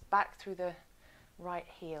hands, back through the right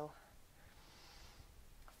heel,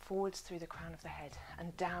 forwards through the crown of the head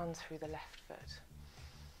and down through the left foot.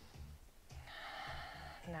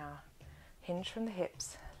 Now, hinge from the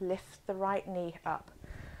hips, lift the right knee up,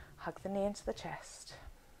 hug the knee into the chest.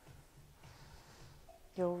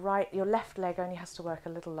 Your left leg only has to work a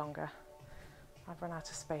little longer. I've run out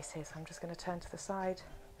of space here, so I'm just going to turn to the side.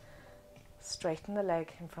 Straighten the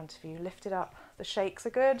leg in front of you, lift it up. The shakes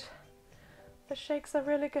are good. The shakes are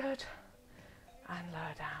really good. And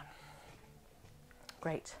lower down.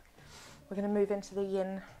 Great. We're going to move into the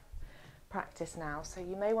yin practice now. So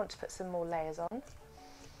you may want to put some more layers on.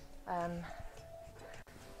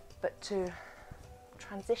 But to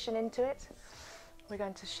transition into it, we're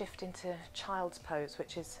going to shift into child's pose,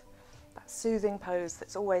 which is that soothing pose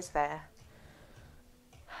that's always there.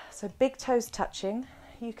 So big toes touching.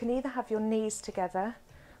 You can either have your knees together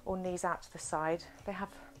or knees out to the side.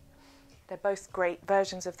 They're both great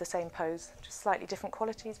versions of the same pose, just slightly different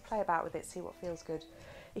qualities. Play about with it, see what feels good.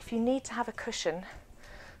 If you need to have a cushion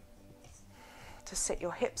to sit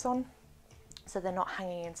your hips on, so they're not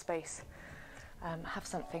hanging in space, have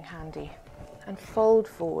something handy. And fold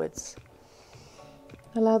forwards.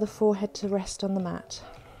 Allow the forehead to rest on the mat.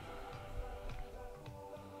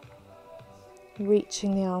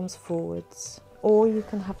 Reaching the arms forwards. Or you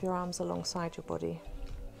can have your arms alongside your body.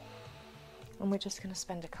 And we're just going to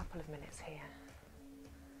spend a couple of minutes here.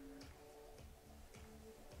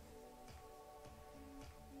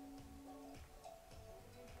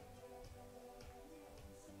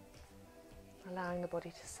 Allowing the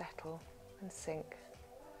body to settle and sink.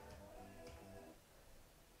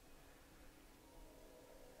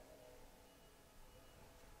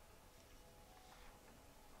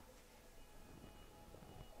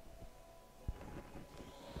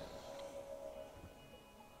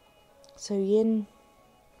 So yin,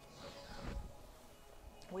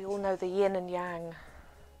 we all know the yin and yang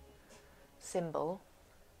symbol,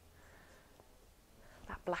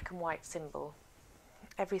 that black and white symbol.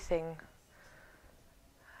 Everything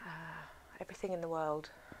in the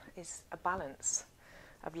world is a balance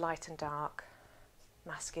of light and dark,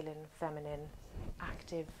 masculine, feminine,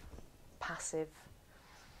 active, passive,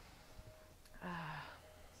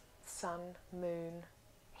 sun, moon,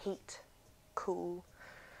 heat, cool.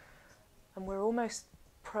 And we're almost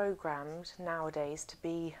programmed nowadays to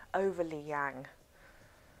be overly yang,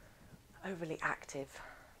 overly active,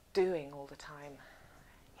 doing all the time,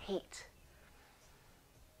 heat.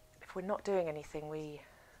 If we're not doing anything, we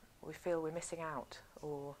feel we're missing out,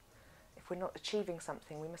 or if we're not achieving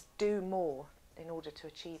something, we must do more in order to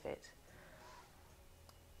achieve it.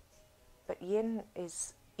 But yin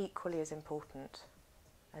is equally as important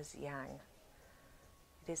as yang.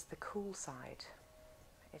 It is the cool side.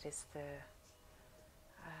 It is the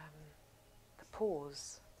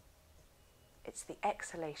pause. It's the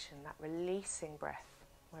exhalation, that releasing breath,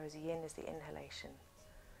 whereas yin is the inhalation.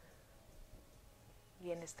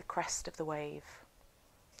 Yin is the crest of the wave.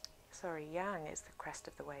 Sorry, yang is the crest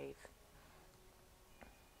of the wave.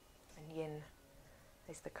 And yin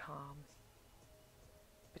is the calm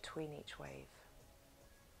between each wave.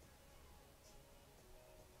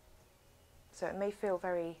 So it may feel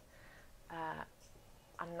very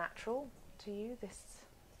unnatural to you, this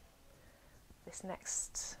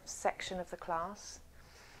next section of the class.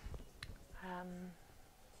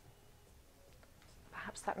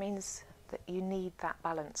 Perhaps that means that you need that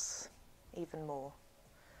balance even more.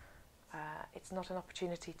 It's not an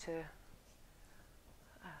opportunity to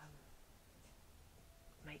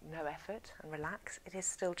make no effort and relax. It is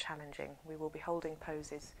still challenging. We will be holding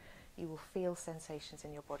poses. You will feel sensations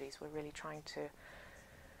in your bodies. We're really trying to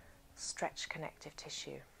stretch connective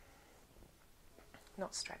tissue.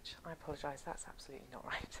 Not stretch, I apologise, that's absolutely not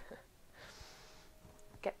right.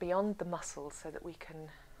 Get beyond the muscles so that we can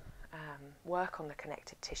work on the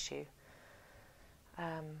connective tissue.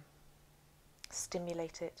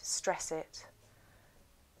 Stimulate it, stress it.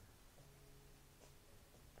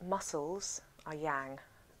 Muscles are yang,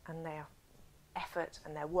 and they're effort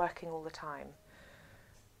and they're working all the time.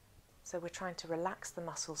 So we're trying to relax the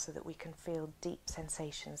muscles so that we can feel deep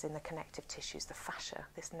sensations in the connective tissues, the fascia,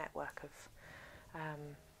 this network of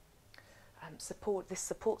support, this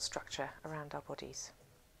support structure around our bodies.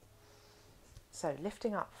 So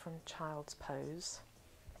lifting up from child's pose,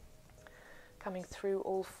 coming through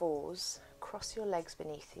all fours, cross your legs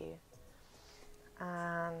beneath you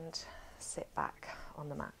and sit back on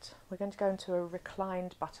the mat. We're going to go into a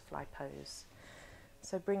reclined butterfly pose.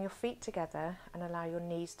 So bring your feet together and allow your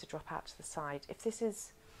knees to drop out to the side. If this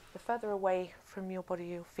is, the further away from your body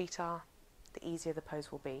your feet are, the easier the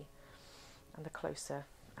pose will be, and the closer,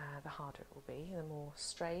 the harder it will be, the more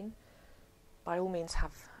strain. By all means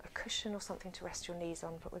have a cushion or something to rest your knees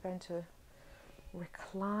on, but we're going to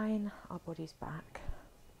recline our bodies back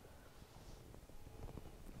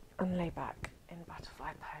and lay back in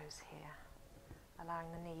butterfly pose here,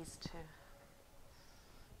 allowing the knees to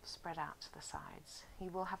spread out to the sides.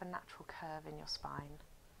 You will have a natural curve in your spine.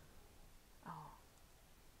 Oh.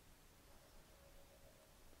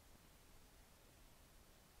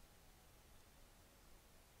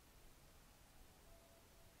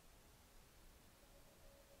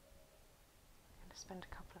 I'm going to spend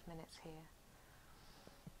a couple of minutes here.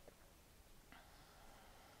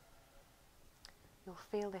 You'll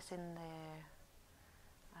feel this in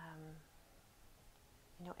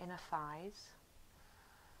your inner thighs,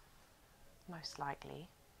 most likely,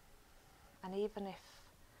 and even if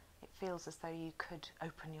it feels as though you could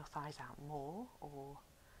open your thighs out more or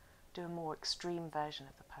do a more extreme version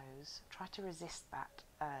of the pose, try to resist that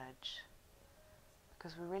urge,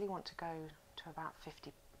 because we really want to go to about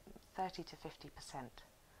 30 to 50%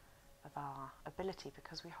 of our ability,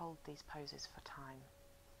 because we hold these poses for time.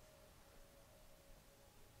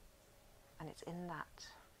 And it's in that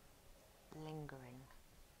lingering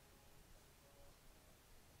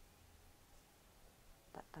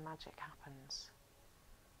that the magic happens.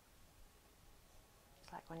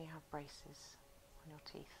 It's like when you have braces on your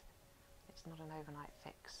teeth. It's not an overnight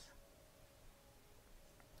fix.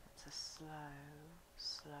 It's a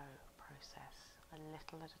slow process, a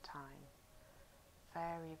little at a time.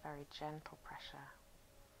 Very, very gentle pressure.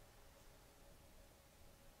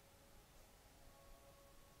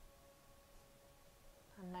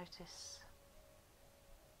 And notice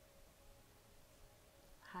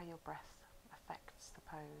how your breath affects the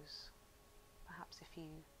pose. Perhaps if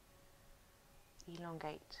you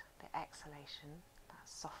elongate the exhalation, that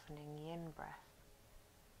softening yin breath,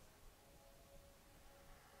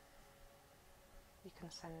 you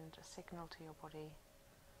can send a signal to your body.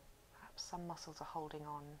 Perhaps some muscles are holding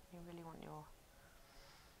on. You really want your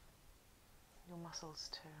muscles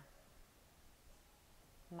to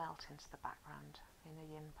melt into the background in a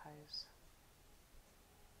yin pose.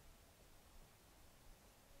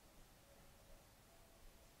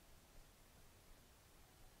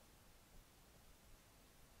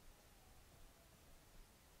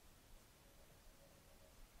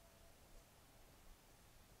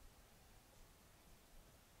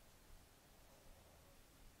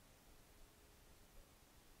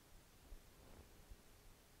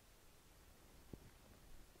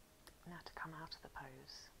 Now to come out of the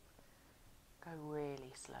pose, go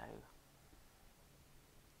really slow.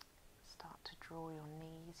 Start to draw your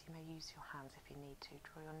knees. You may use your hands if you need to.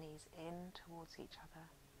 Draw your knees in towards each other.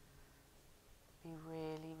 Be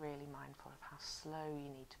really, really mindful of how slow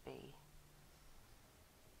you need to be.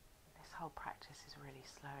 This whole practice is really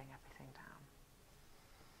slowing everything down.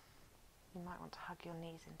 You might want to hug your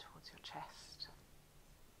knees in towards your chest.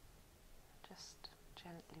 Just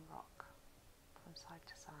gently rock from side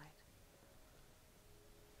to side.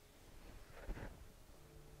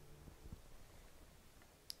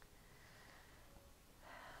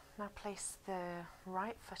 Now place the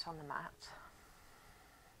right foot on the mat,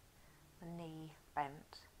 the knee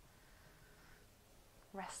bent.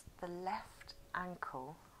 Rest the left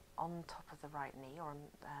ankle on top of the right knee, or on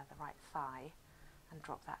the right thigh, and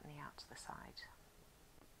drop that knee out to the side.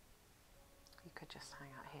 You could just hang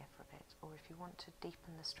out here for a bit, or if you want to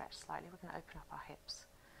deepen the stretch slightly, we're going to open up our hips.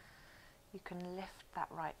 You can lift that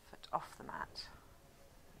right foot off the mat,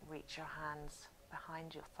 reach your hands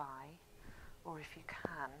behind your thigh, or if you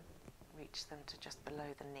can, reach them to just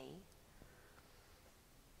below the knee.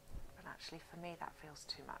 But actually for me that feels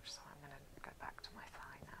too much, so I'm going to go back to my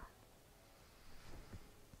thigh now.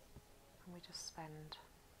 And we just spend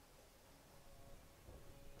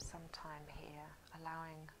some time here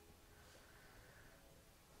allowing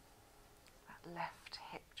that left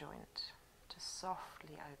hip joint to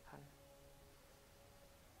softly open.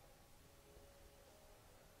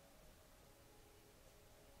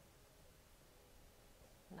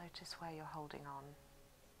 Notice where you're holding on.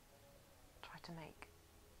 Try to make,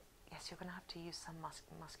 yes, you're going to have to use some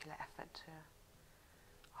muscular effort to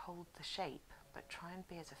hold the shape, but try and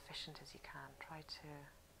be as efficient as you can. Try to,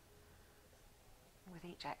 with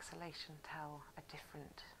each exhalation, tell a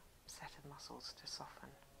different set of muscles to soften.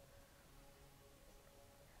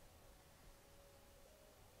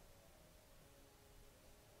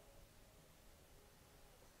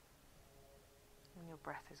 And your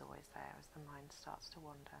breath is always there as the mind starts to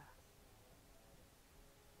wander.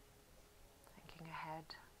 Thinking ahead,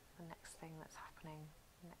 the next thing that's happening,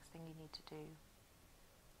 the next thing you need to do.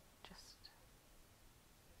 Just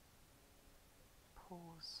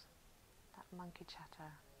pause. That monkey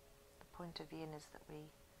chatter. The point of yin is that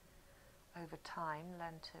we, over time,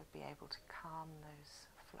 learn to be able to calm those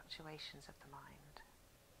fluctuations of the mind.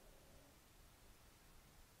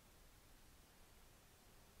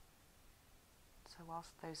 So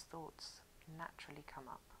whilst those thoughts naturally come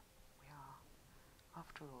up, we are,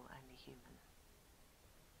 after all, only human.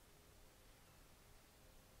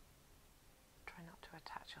 Try not to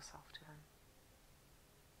attach yourself to them.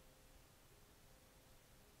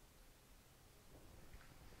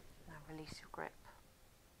 Now release your grip.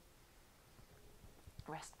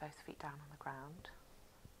 Rest both feet down on the ground.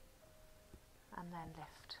 And then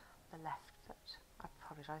lift the left foot. I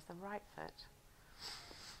apologise, the right foot.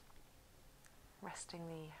 Resting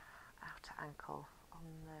the outer ankle on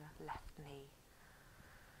the left knee.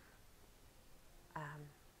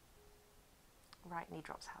 Right knee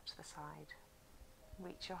drops out to the side.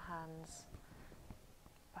 Reach your hands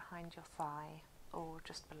behind your thigh or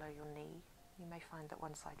just below your knee. You may find that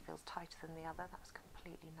one side feels tighter than the other. That's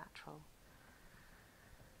completely natural.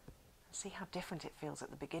 See how different it feels at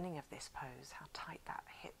the beginning of this pose, how tight that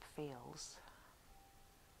hip feels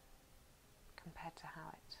compared to how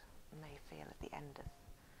it may feel at the end of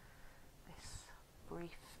this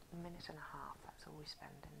brief minute and a half. That's all we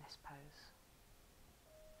spend in this pose.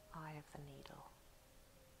 Eye of the needle.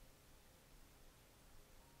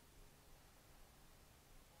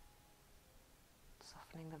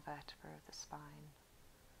 Softening the vertebra of the spine.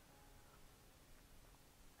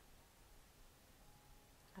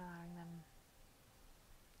 Allowing them,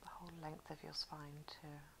 the whole length of your spine, to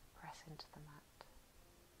press into the mat.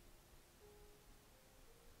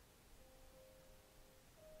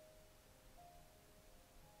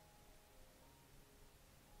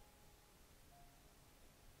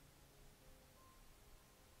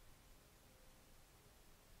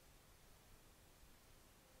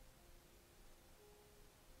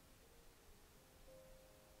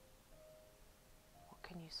 What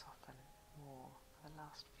can you soften more for the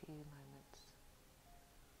last few moments?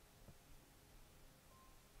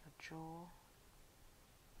 Your jaw,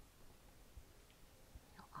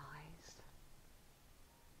 your eyes.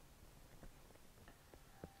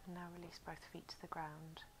 And now release both feet to the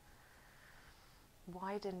ground.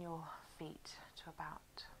 Widen your feet to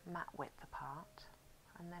about mat width apart,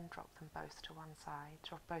 and then drop them both to one side,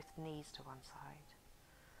 drop both knees to one side.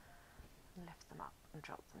 And lift them up and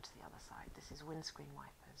drop them to the other side. This is windscreen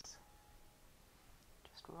wipers.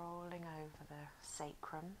 Just rolling over the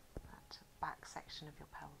sacrum, that back section of your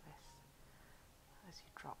pelvis, as you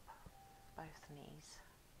drop both knees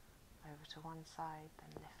over to one side,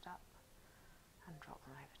 then lift up and drop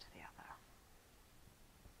them over to the other.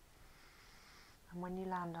 And when you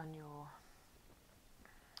land on your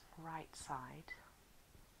right side,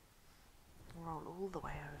 roll all the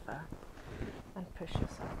way over and push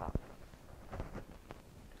yourself up.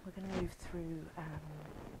 We're going to move through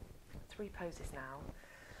 3 poses now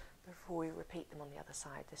before we repeat them on the other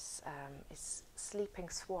side. This is Sleeping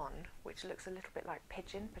Swan, which looks a little bit like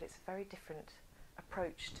pigeon, but it's a very different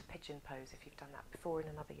approach to pigeon pose if you've done that before in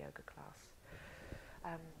another yoga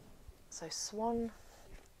class. So Swan,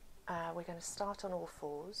 we're going to start on all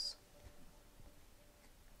fours.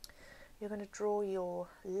 You're going to draw your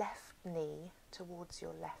left knee towards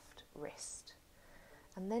your left wrist,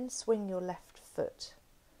 and then swing your left foot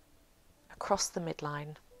across the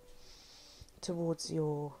midline towards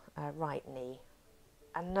your right knee,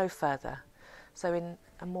 and no further. So in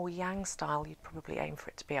a more yang style, you'd probably aim for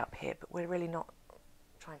it to be up here, but we're really not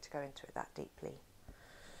trying to go into it that deeply.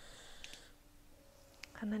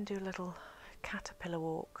 And then do a little caterpillar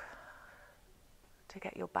walk to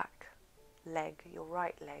get your back leg, your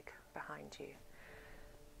right leg, behind you.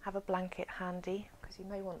 Have a blanket handy, because you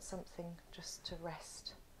may want something just to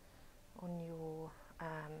rest on your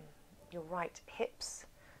right hips,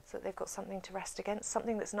 so that they've got something to rest against,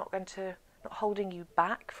 something that's not holding you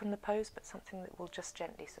back from the pose, but something that will just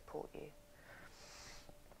gently support you.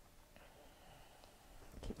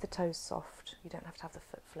 Keep the toes soft, you don't have to have the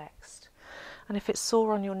foot flexed. And if it's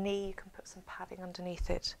sore on your knee, you can put some padding underneath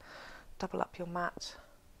it, double up your mat,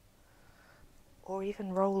 or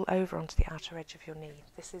even roll over onto the outer edge of your knee.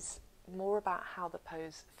 This is more about how the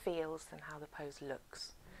pose feels than how the pose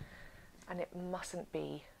looks. And it mustn't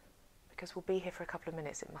be because we'll be here for a couple of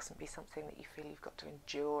minutes. It mustn't be something that you feel you've got to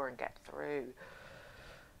endure and get through.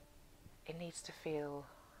 It needs to feel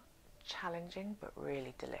challenging but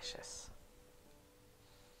really delicious.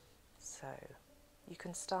 So you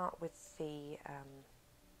can start with the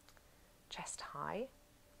chest high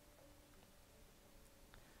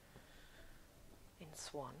in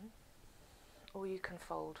swan, or you can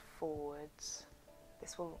fold forwards.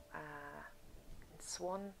 This will, in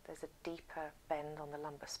swan, there's a deeper bend on the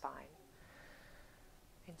lumbar spine.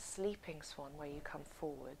 In sleeping swan, where you come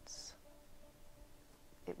forwards,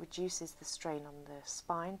 it reduces the strain on the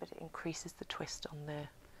spine, but it increases the twist on the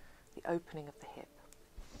opening of the hip.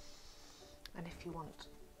 And if you want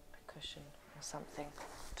a cushion or something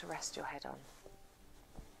to rest your head on,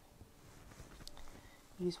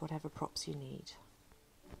 use whatever props you need.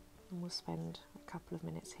 And we'll spend a couple of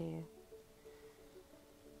minutes here.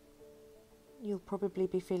 You'll probably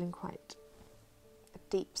be feeling quite a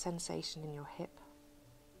deep sensation in your hip,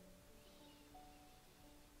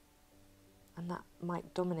 and that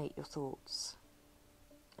might dominate your thoughts.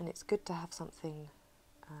 And it's good to have something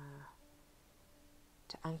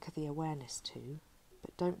to anchor the awareness to,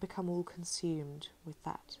 but don't become all consumed with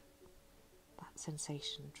that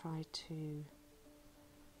sensation. Try to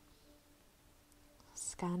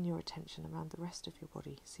scan your attention around the rest of your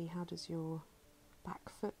body. See, how does your back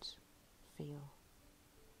foot feel?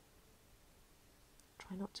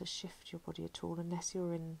 Try not to shift your body at all unless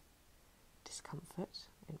you're in discomfort,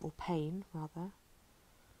 or pain rather,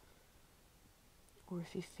 or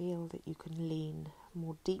if you feel that you can lean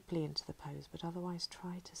more deeply into the pose, but otherwise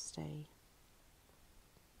try to stay.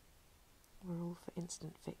 We're all for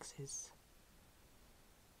instant fixes,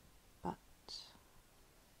 but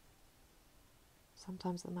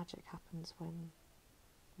sometimes the magic happens when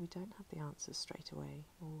we don't have the answers straight away,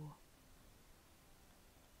 or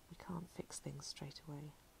we can't fix things straight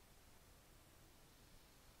away.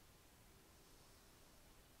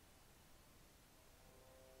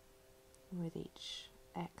 With each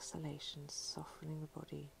exhalation, softening the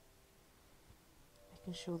body,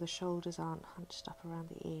 making sure the shoulders aren't hunched up around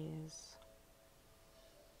the ears.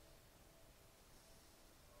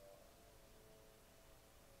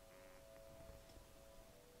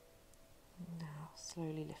 Now,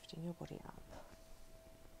 slowly lifting your body up.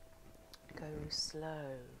 Go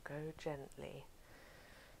slow, go gently.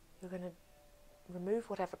 You're going to remove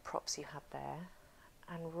whatever props you had there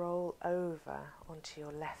and roll over onto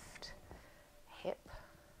your left hip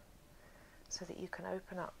so that you can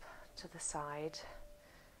open up to the side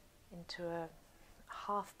into a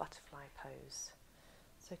half butterfly pose.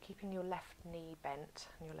 So keeping your left knee bent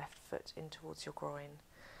and your left foot in towards your groin,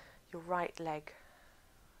 your right leg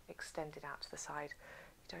extended out to the side.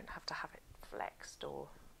 You don't have to have it flexed or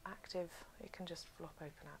active, it can just flop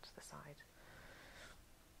open out to the side.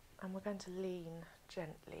 And we're going to lean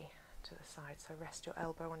gently to the side, so rest your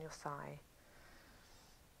elbow on your thigh.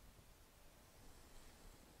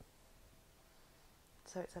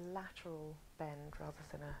 So it's a lateral bend rather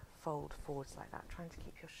than a fold forwards like that, trying to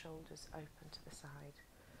keep your shoulders open to the side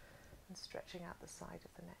and stretching out the side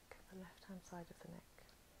of the neck, the left-hand side of the neck.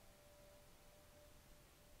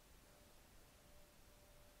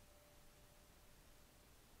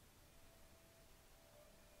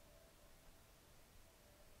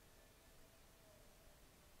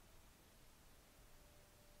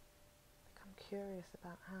 Become curious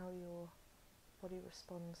about how your body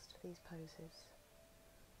responds to these poses.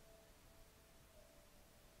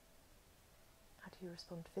 How do you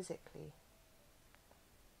respond physically?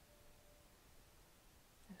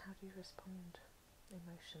 And how do you respond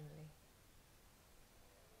emotionally?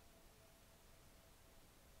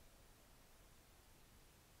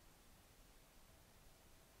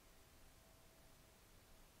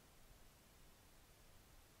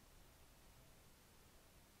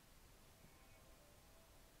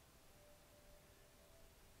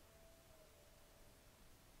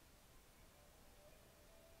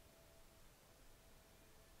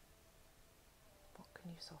 Can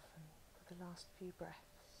you soften for the last few breaths?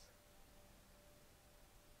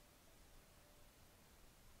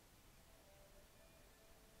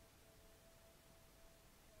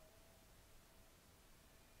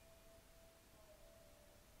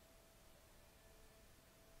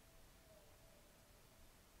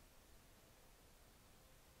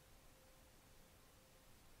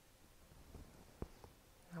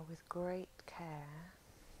 Now, with great care,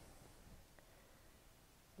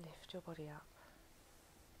 lift your body up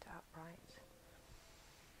to upright.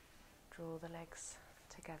 Draw the legs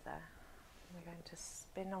together. We're going to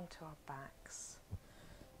spin onto our backs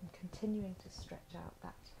and continuing to stretch out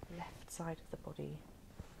that left side of the body.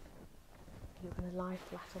 You're going to lie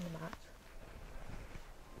flat on the mat,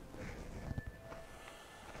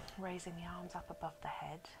 raising the arms up above the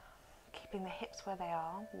head, keeping the hips where they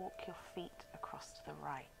are. Walk your feet across to the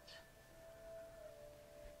right,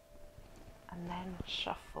 and then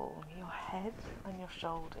shuffle your head and your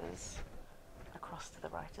shoulders across to the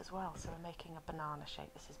right as well. So we're making a banana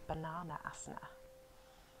shape. This is banana asana,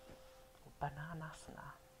 or bananasana.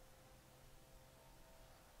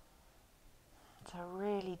 It's a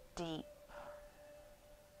really deep,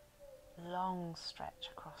 long stretch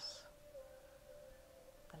across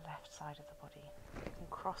the left side of the body. You can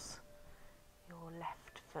cross your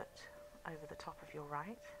left foot over the top of your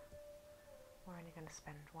right. We're only going to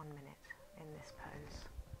spend 1 minute in this pose.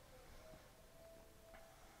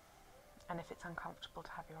 And if it's uncomfortable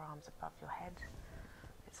to have your arms above your head,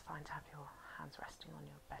 it's fine to have your hands resting on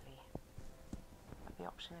your belly. But the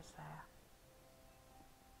option is there.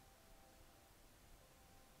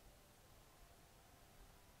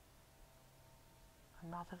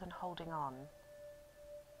 And rather than holding on,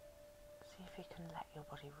 see if you can let your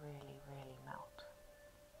body really, really melt,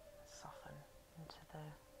 soften into the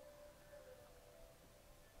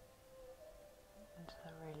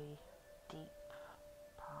really deep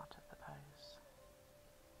part of the pose.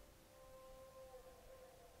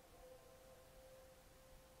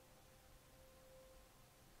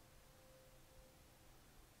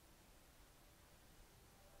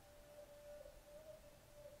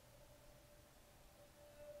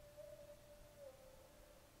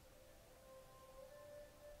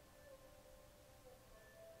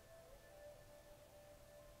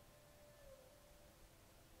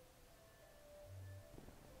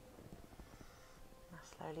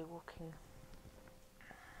 Slowly walking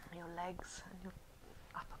your legs and your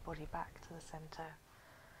upper body back to the centre.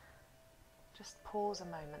 Just pause a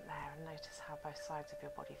moment there and notice how both sides of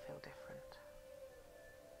your body feel different.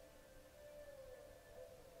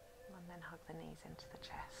 And then hug the knees into the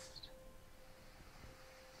chest.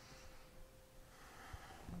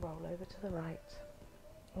 Roll over to the right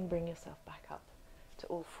and bring yourself back up to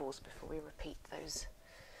all fours before we repeat those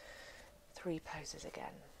 3 poses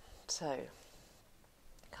again. So,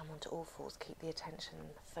 come onto all fours, keep the attention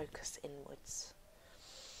focus inwards.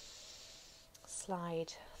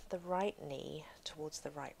 Slide the right knee towards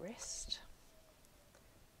the right wrist.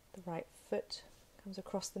 The right foot comes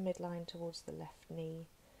across the midline towards the left knee.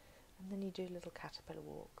 And then you do little caterpillar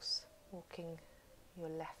walks, walking your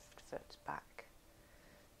left foot back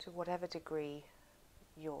to whatever degree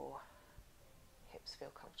your hips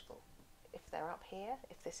feel comfortable. If they're up here,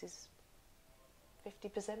 if this is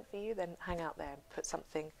 50% for you, then hang out there and put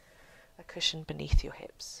something, a cushion beneath your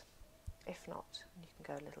hips. If not, you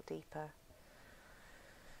can go a little deeper.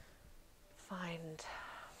 Find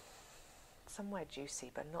somewhere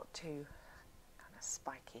juicy but not too kind of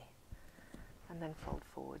spiky, and then fold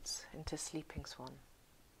forwards into sleeping swan.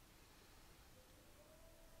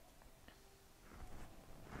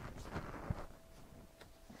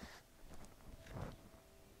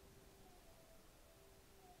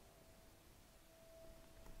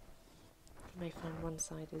 You may find one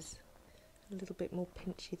side is a little bit more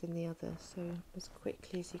pinchy than the other, so as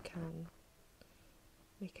quickly as you can,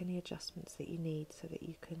 make any adjustments that you need so that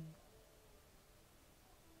you can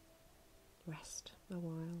rest a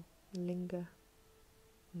while, linger,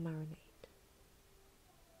 marinate.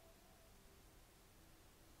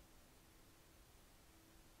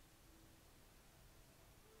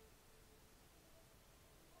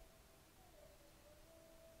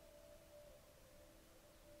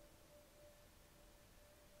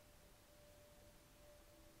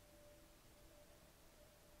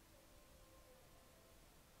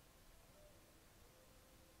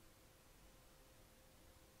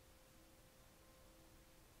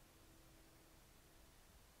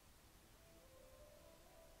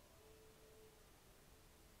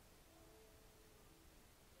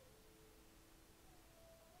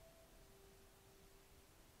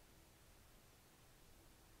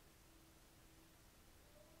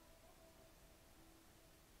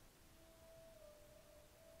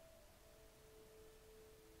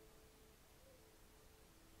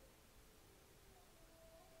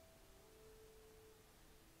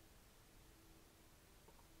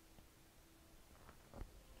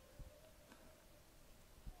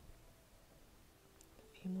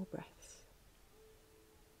 A few more breaths.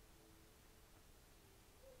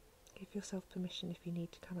 Give yourself permission if you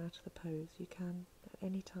need to come out of the pose. You can at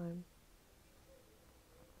any time.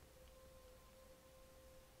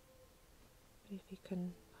 But if you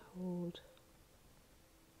can hold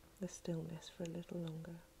the stillness for a little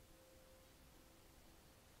longer,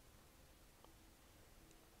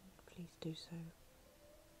 please do so.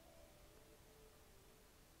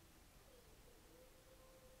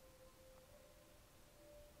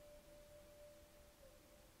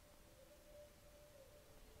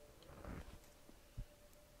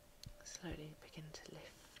 Slowly begin to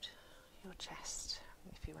lift your chest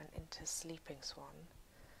if you went into sleeping swan,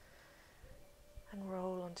 and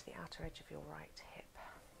roll onto the outer edge of your right hip.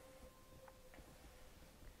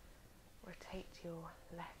 Rotate your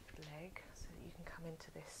left leg so that you can come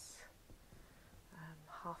into this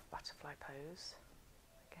half butterfly pose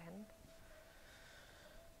again.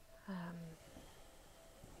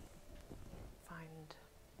 Find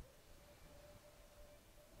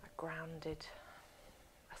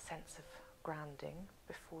a sense of grounding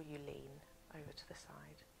before you lean over to the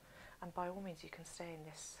side. And by all means you can stay in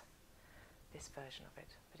this version of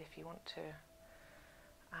it, but if you want to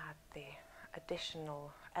add the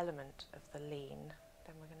additional element of the lean,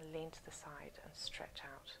 then we're going to lean to the side and stretch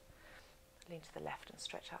out. Lean to the left and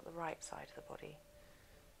stretch out the right side of the body.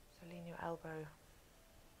 So lean your elbow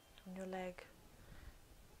on your leg,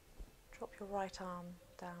 drop your right arm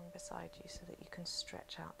down beside you so that you can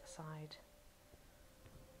stretch out the side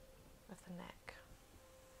of the neck.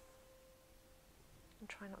 And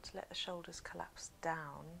try not to let the shoulders collapse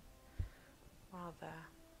down, rather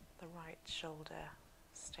the right shoulder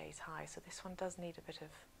stays high. So this one does need a bit of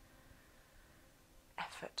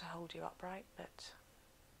effort to hold you upright, but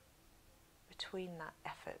between that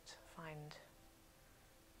effort find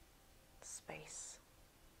space,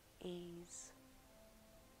 ease,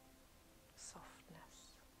 softness.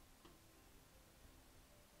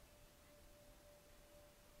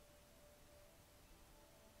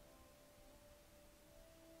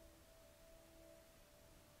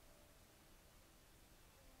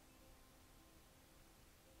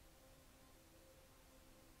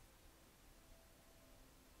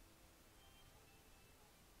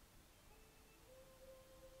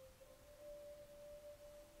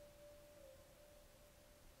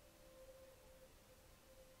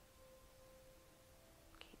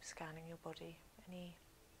 Scanning your body, any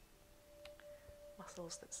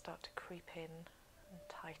muscles that start to creep in and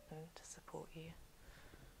tighten to support you.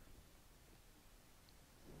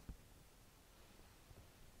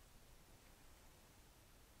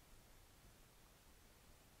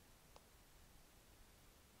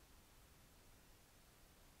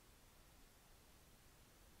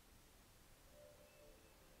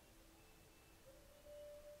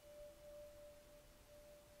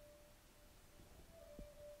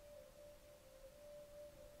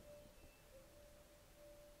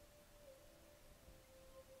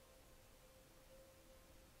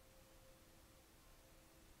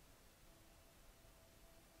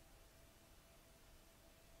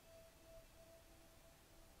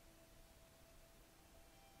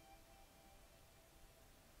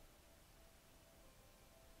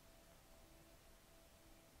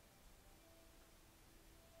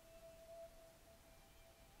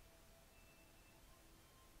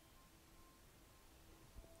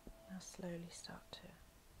 Slowly start to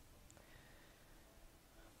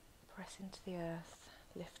press into the earth,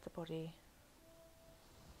 lift the body,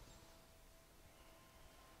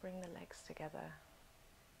 bring the legs together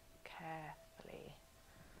carefully,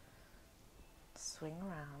 swing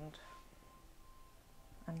around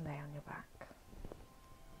and lay on your back.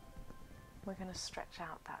 We're going to stretch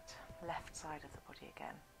out that left side of the body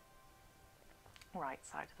again, right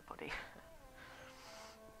side of the body.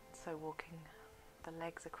 So walking the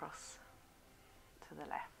legs across to the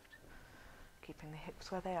left, keeping the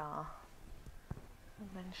hips where they are, and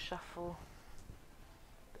then shuffle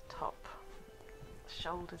the top, the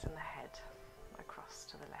shoulders and the head across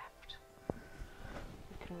to the left.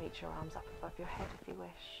 You can reach your arms up above your head if you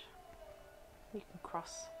wish. You can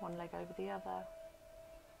cross one leg over the other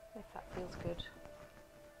if that feels good.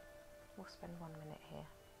 We'll spend 1 minute here.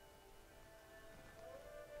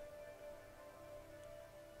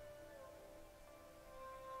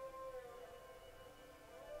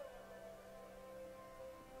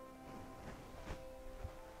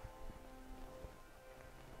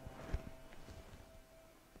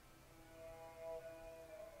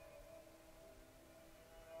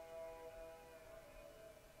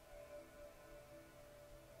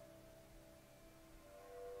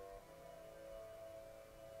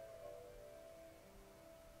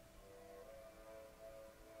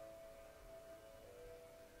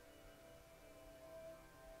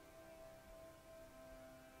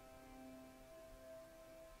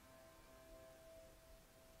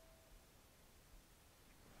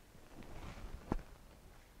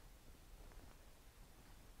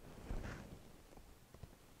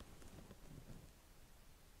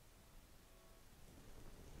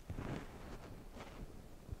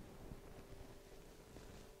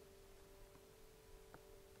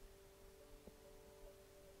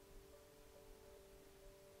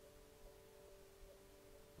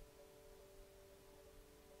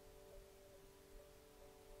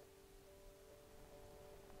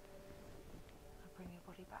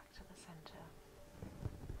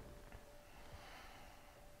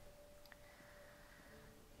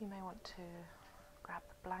 want to grab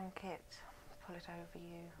the blanket, pull it over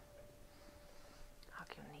you, hug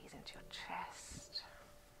your knees into your chest.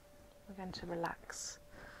 We're going to relax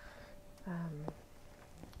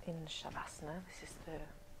in Shavasana. This is the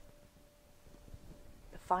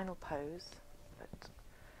final pose, but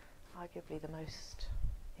arguably the most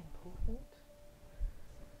important.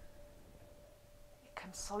 It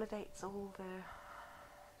consolidates all the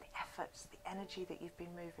efforts, the energy that you've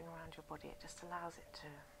been moving around your body. It just allows it to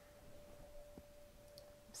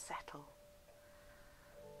settle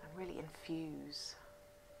and really infuse.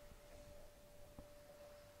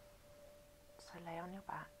 So lay on your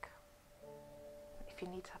back. If you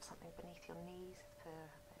need to have something beneath your knees,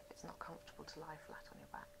 if it's not comfortable to lie flat on your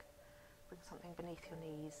back, bring something beneath your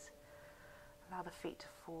knees. Allow the feet to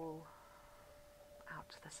fall out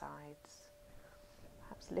to the sides.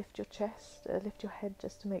 Perhaps lift your chest, lift your head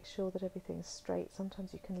just to make sure that everything's straight.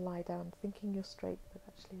 Sometimes you can lie down thinking you're straight, but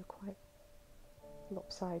actually you're quite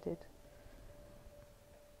lopsided.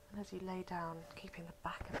 And as you lay down, keeping the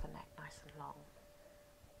back of the neck nice and long.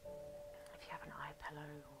 If you have an eye pillow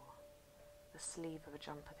or the sleeve of a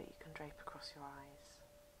jumper that you can drape across your eyes,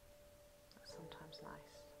 that's sometimes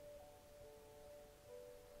nice.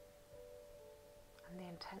 And the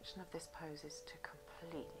intention of this pose is to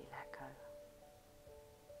completely let go.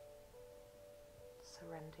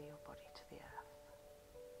 Surrender your body to the earth.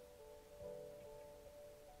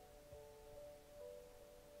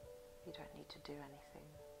 You don't need to do anything.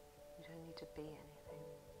 You don't need to be anything.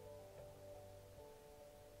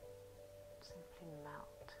 Simply melt.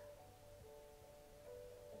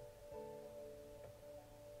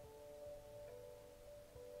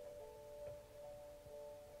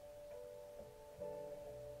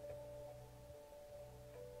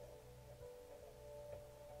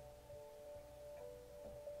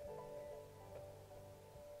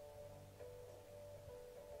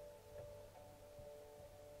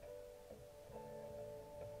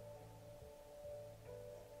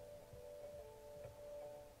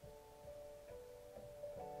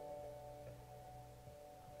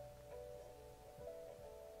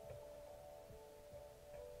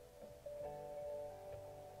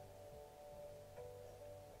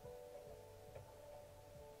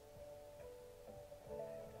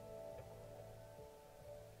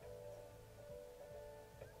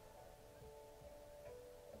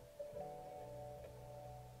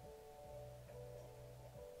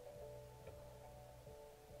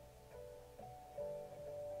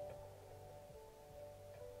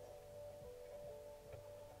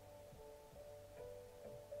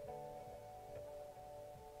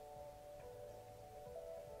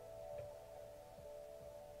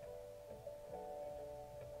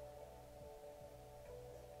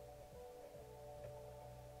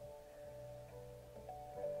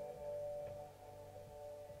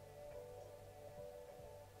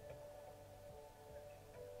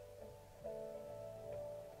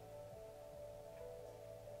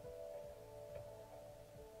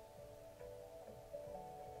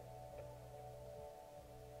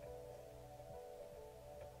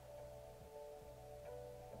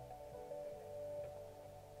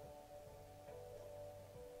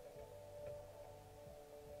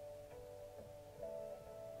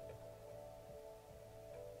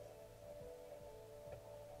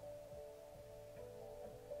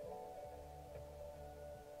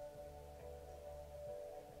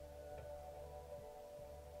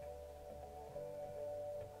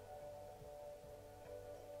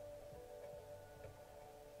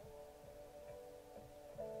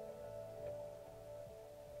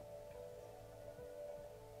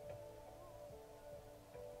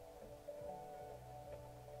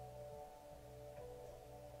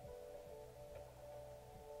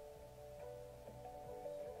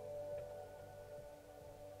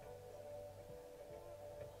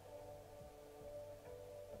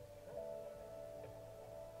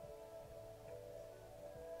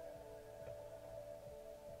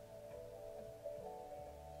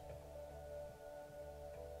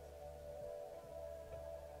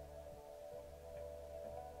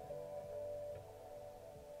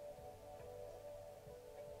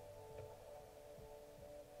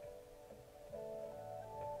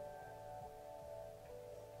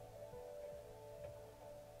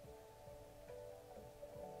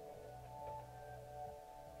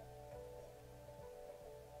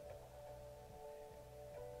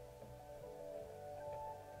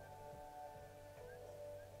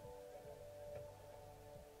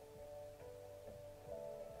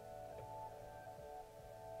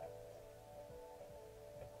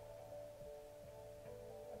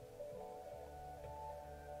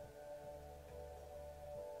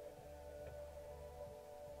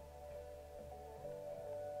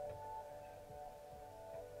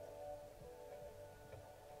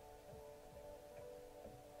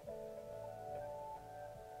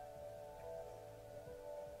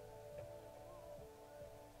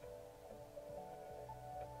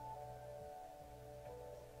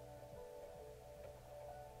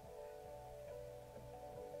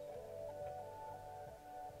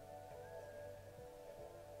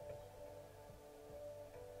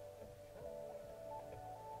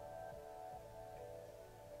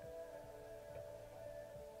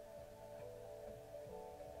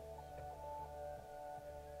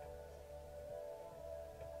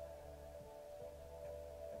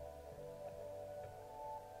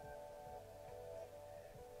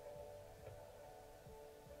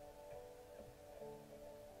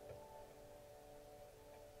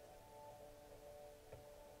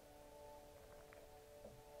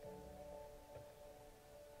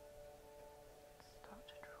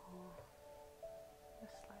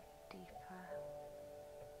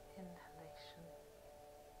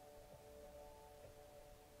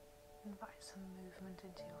 Get some movement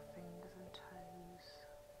into your fingers and toes.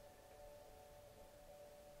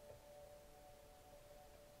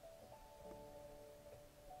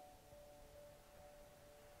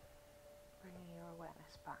 Bringing your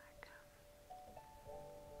awareness back.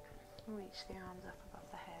 Reach the arms up above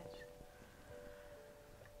the head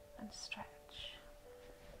and stretch.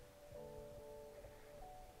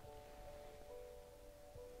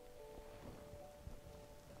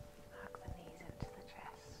 Hug the knees into the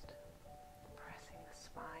chest, pressing the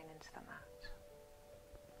spine into the mat,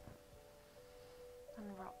 and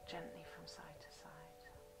rock gently from side to side.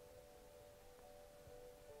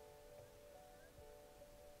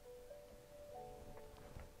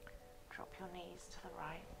 Drop your knees to the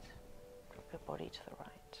right. Drop your body to the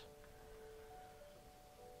right.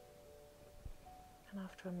 And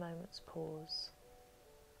after a moment's pause,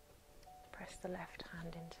 press the left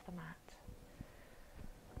hand into the mat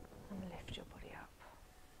and lift your body up.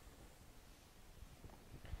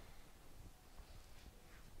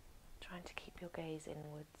 Trying to keep your gaze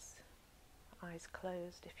inwards, eyes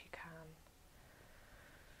closed if you can.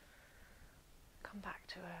 Come back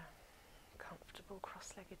to a comfortable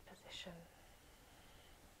cross-legged position.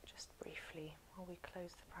 Just briefly while we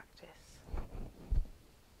close the practice.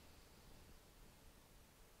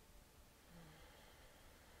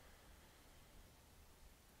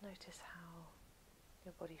 Notice how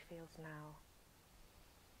your body feels now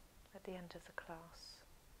at the end of the class,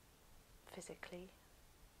 physically,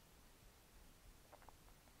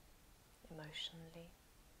 emotionally.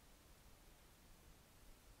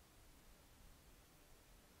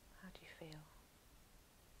 How do you feel?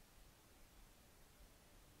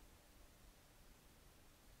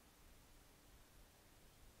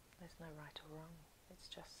 There's no right or wrong, it's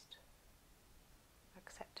just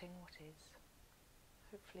accepting what is.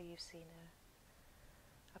 Hopefully you've seen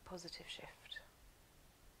a positive shift,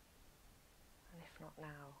 and if not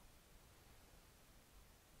now,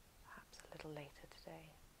 perhaps a little later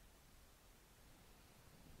today.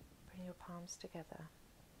 Bring your palms together,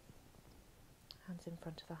 hands in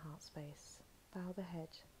front of the heart space, bow the head,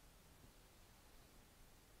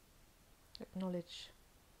 acknowledge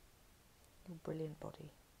your brilliant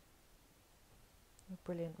body, your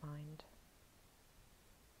brilliant mind,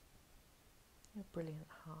 your brilliant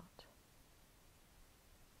heart.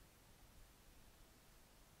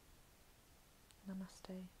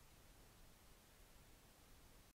 Namaste.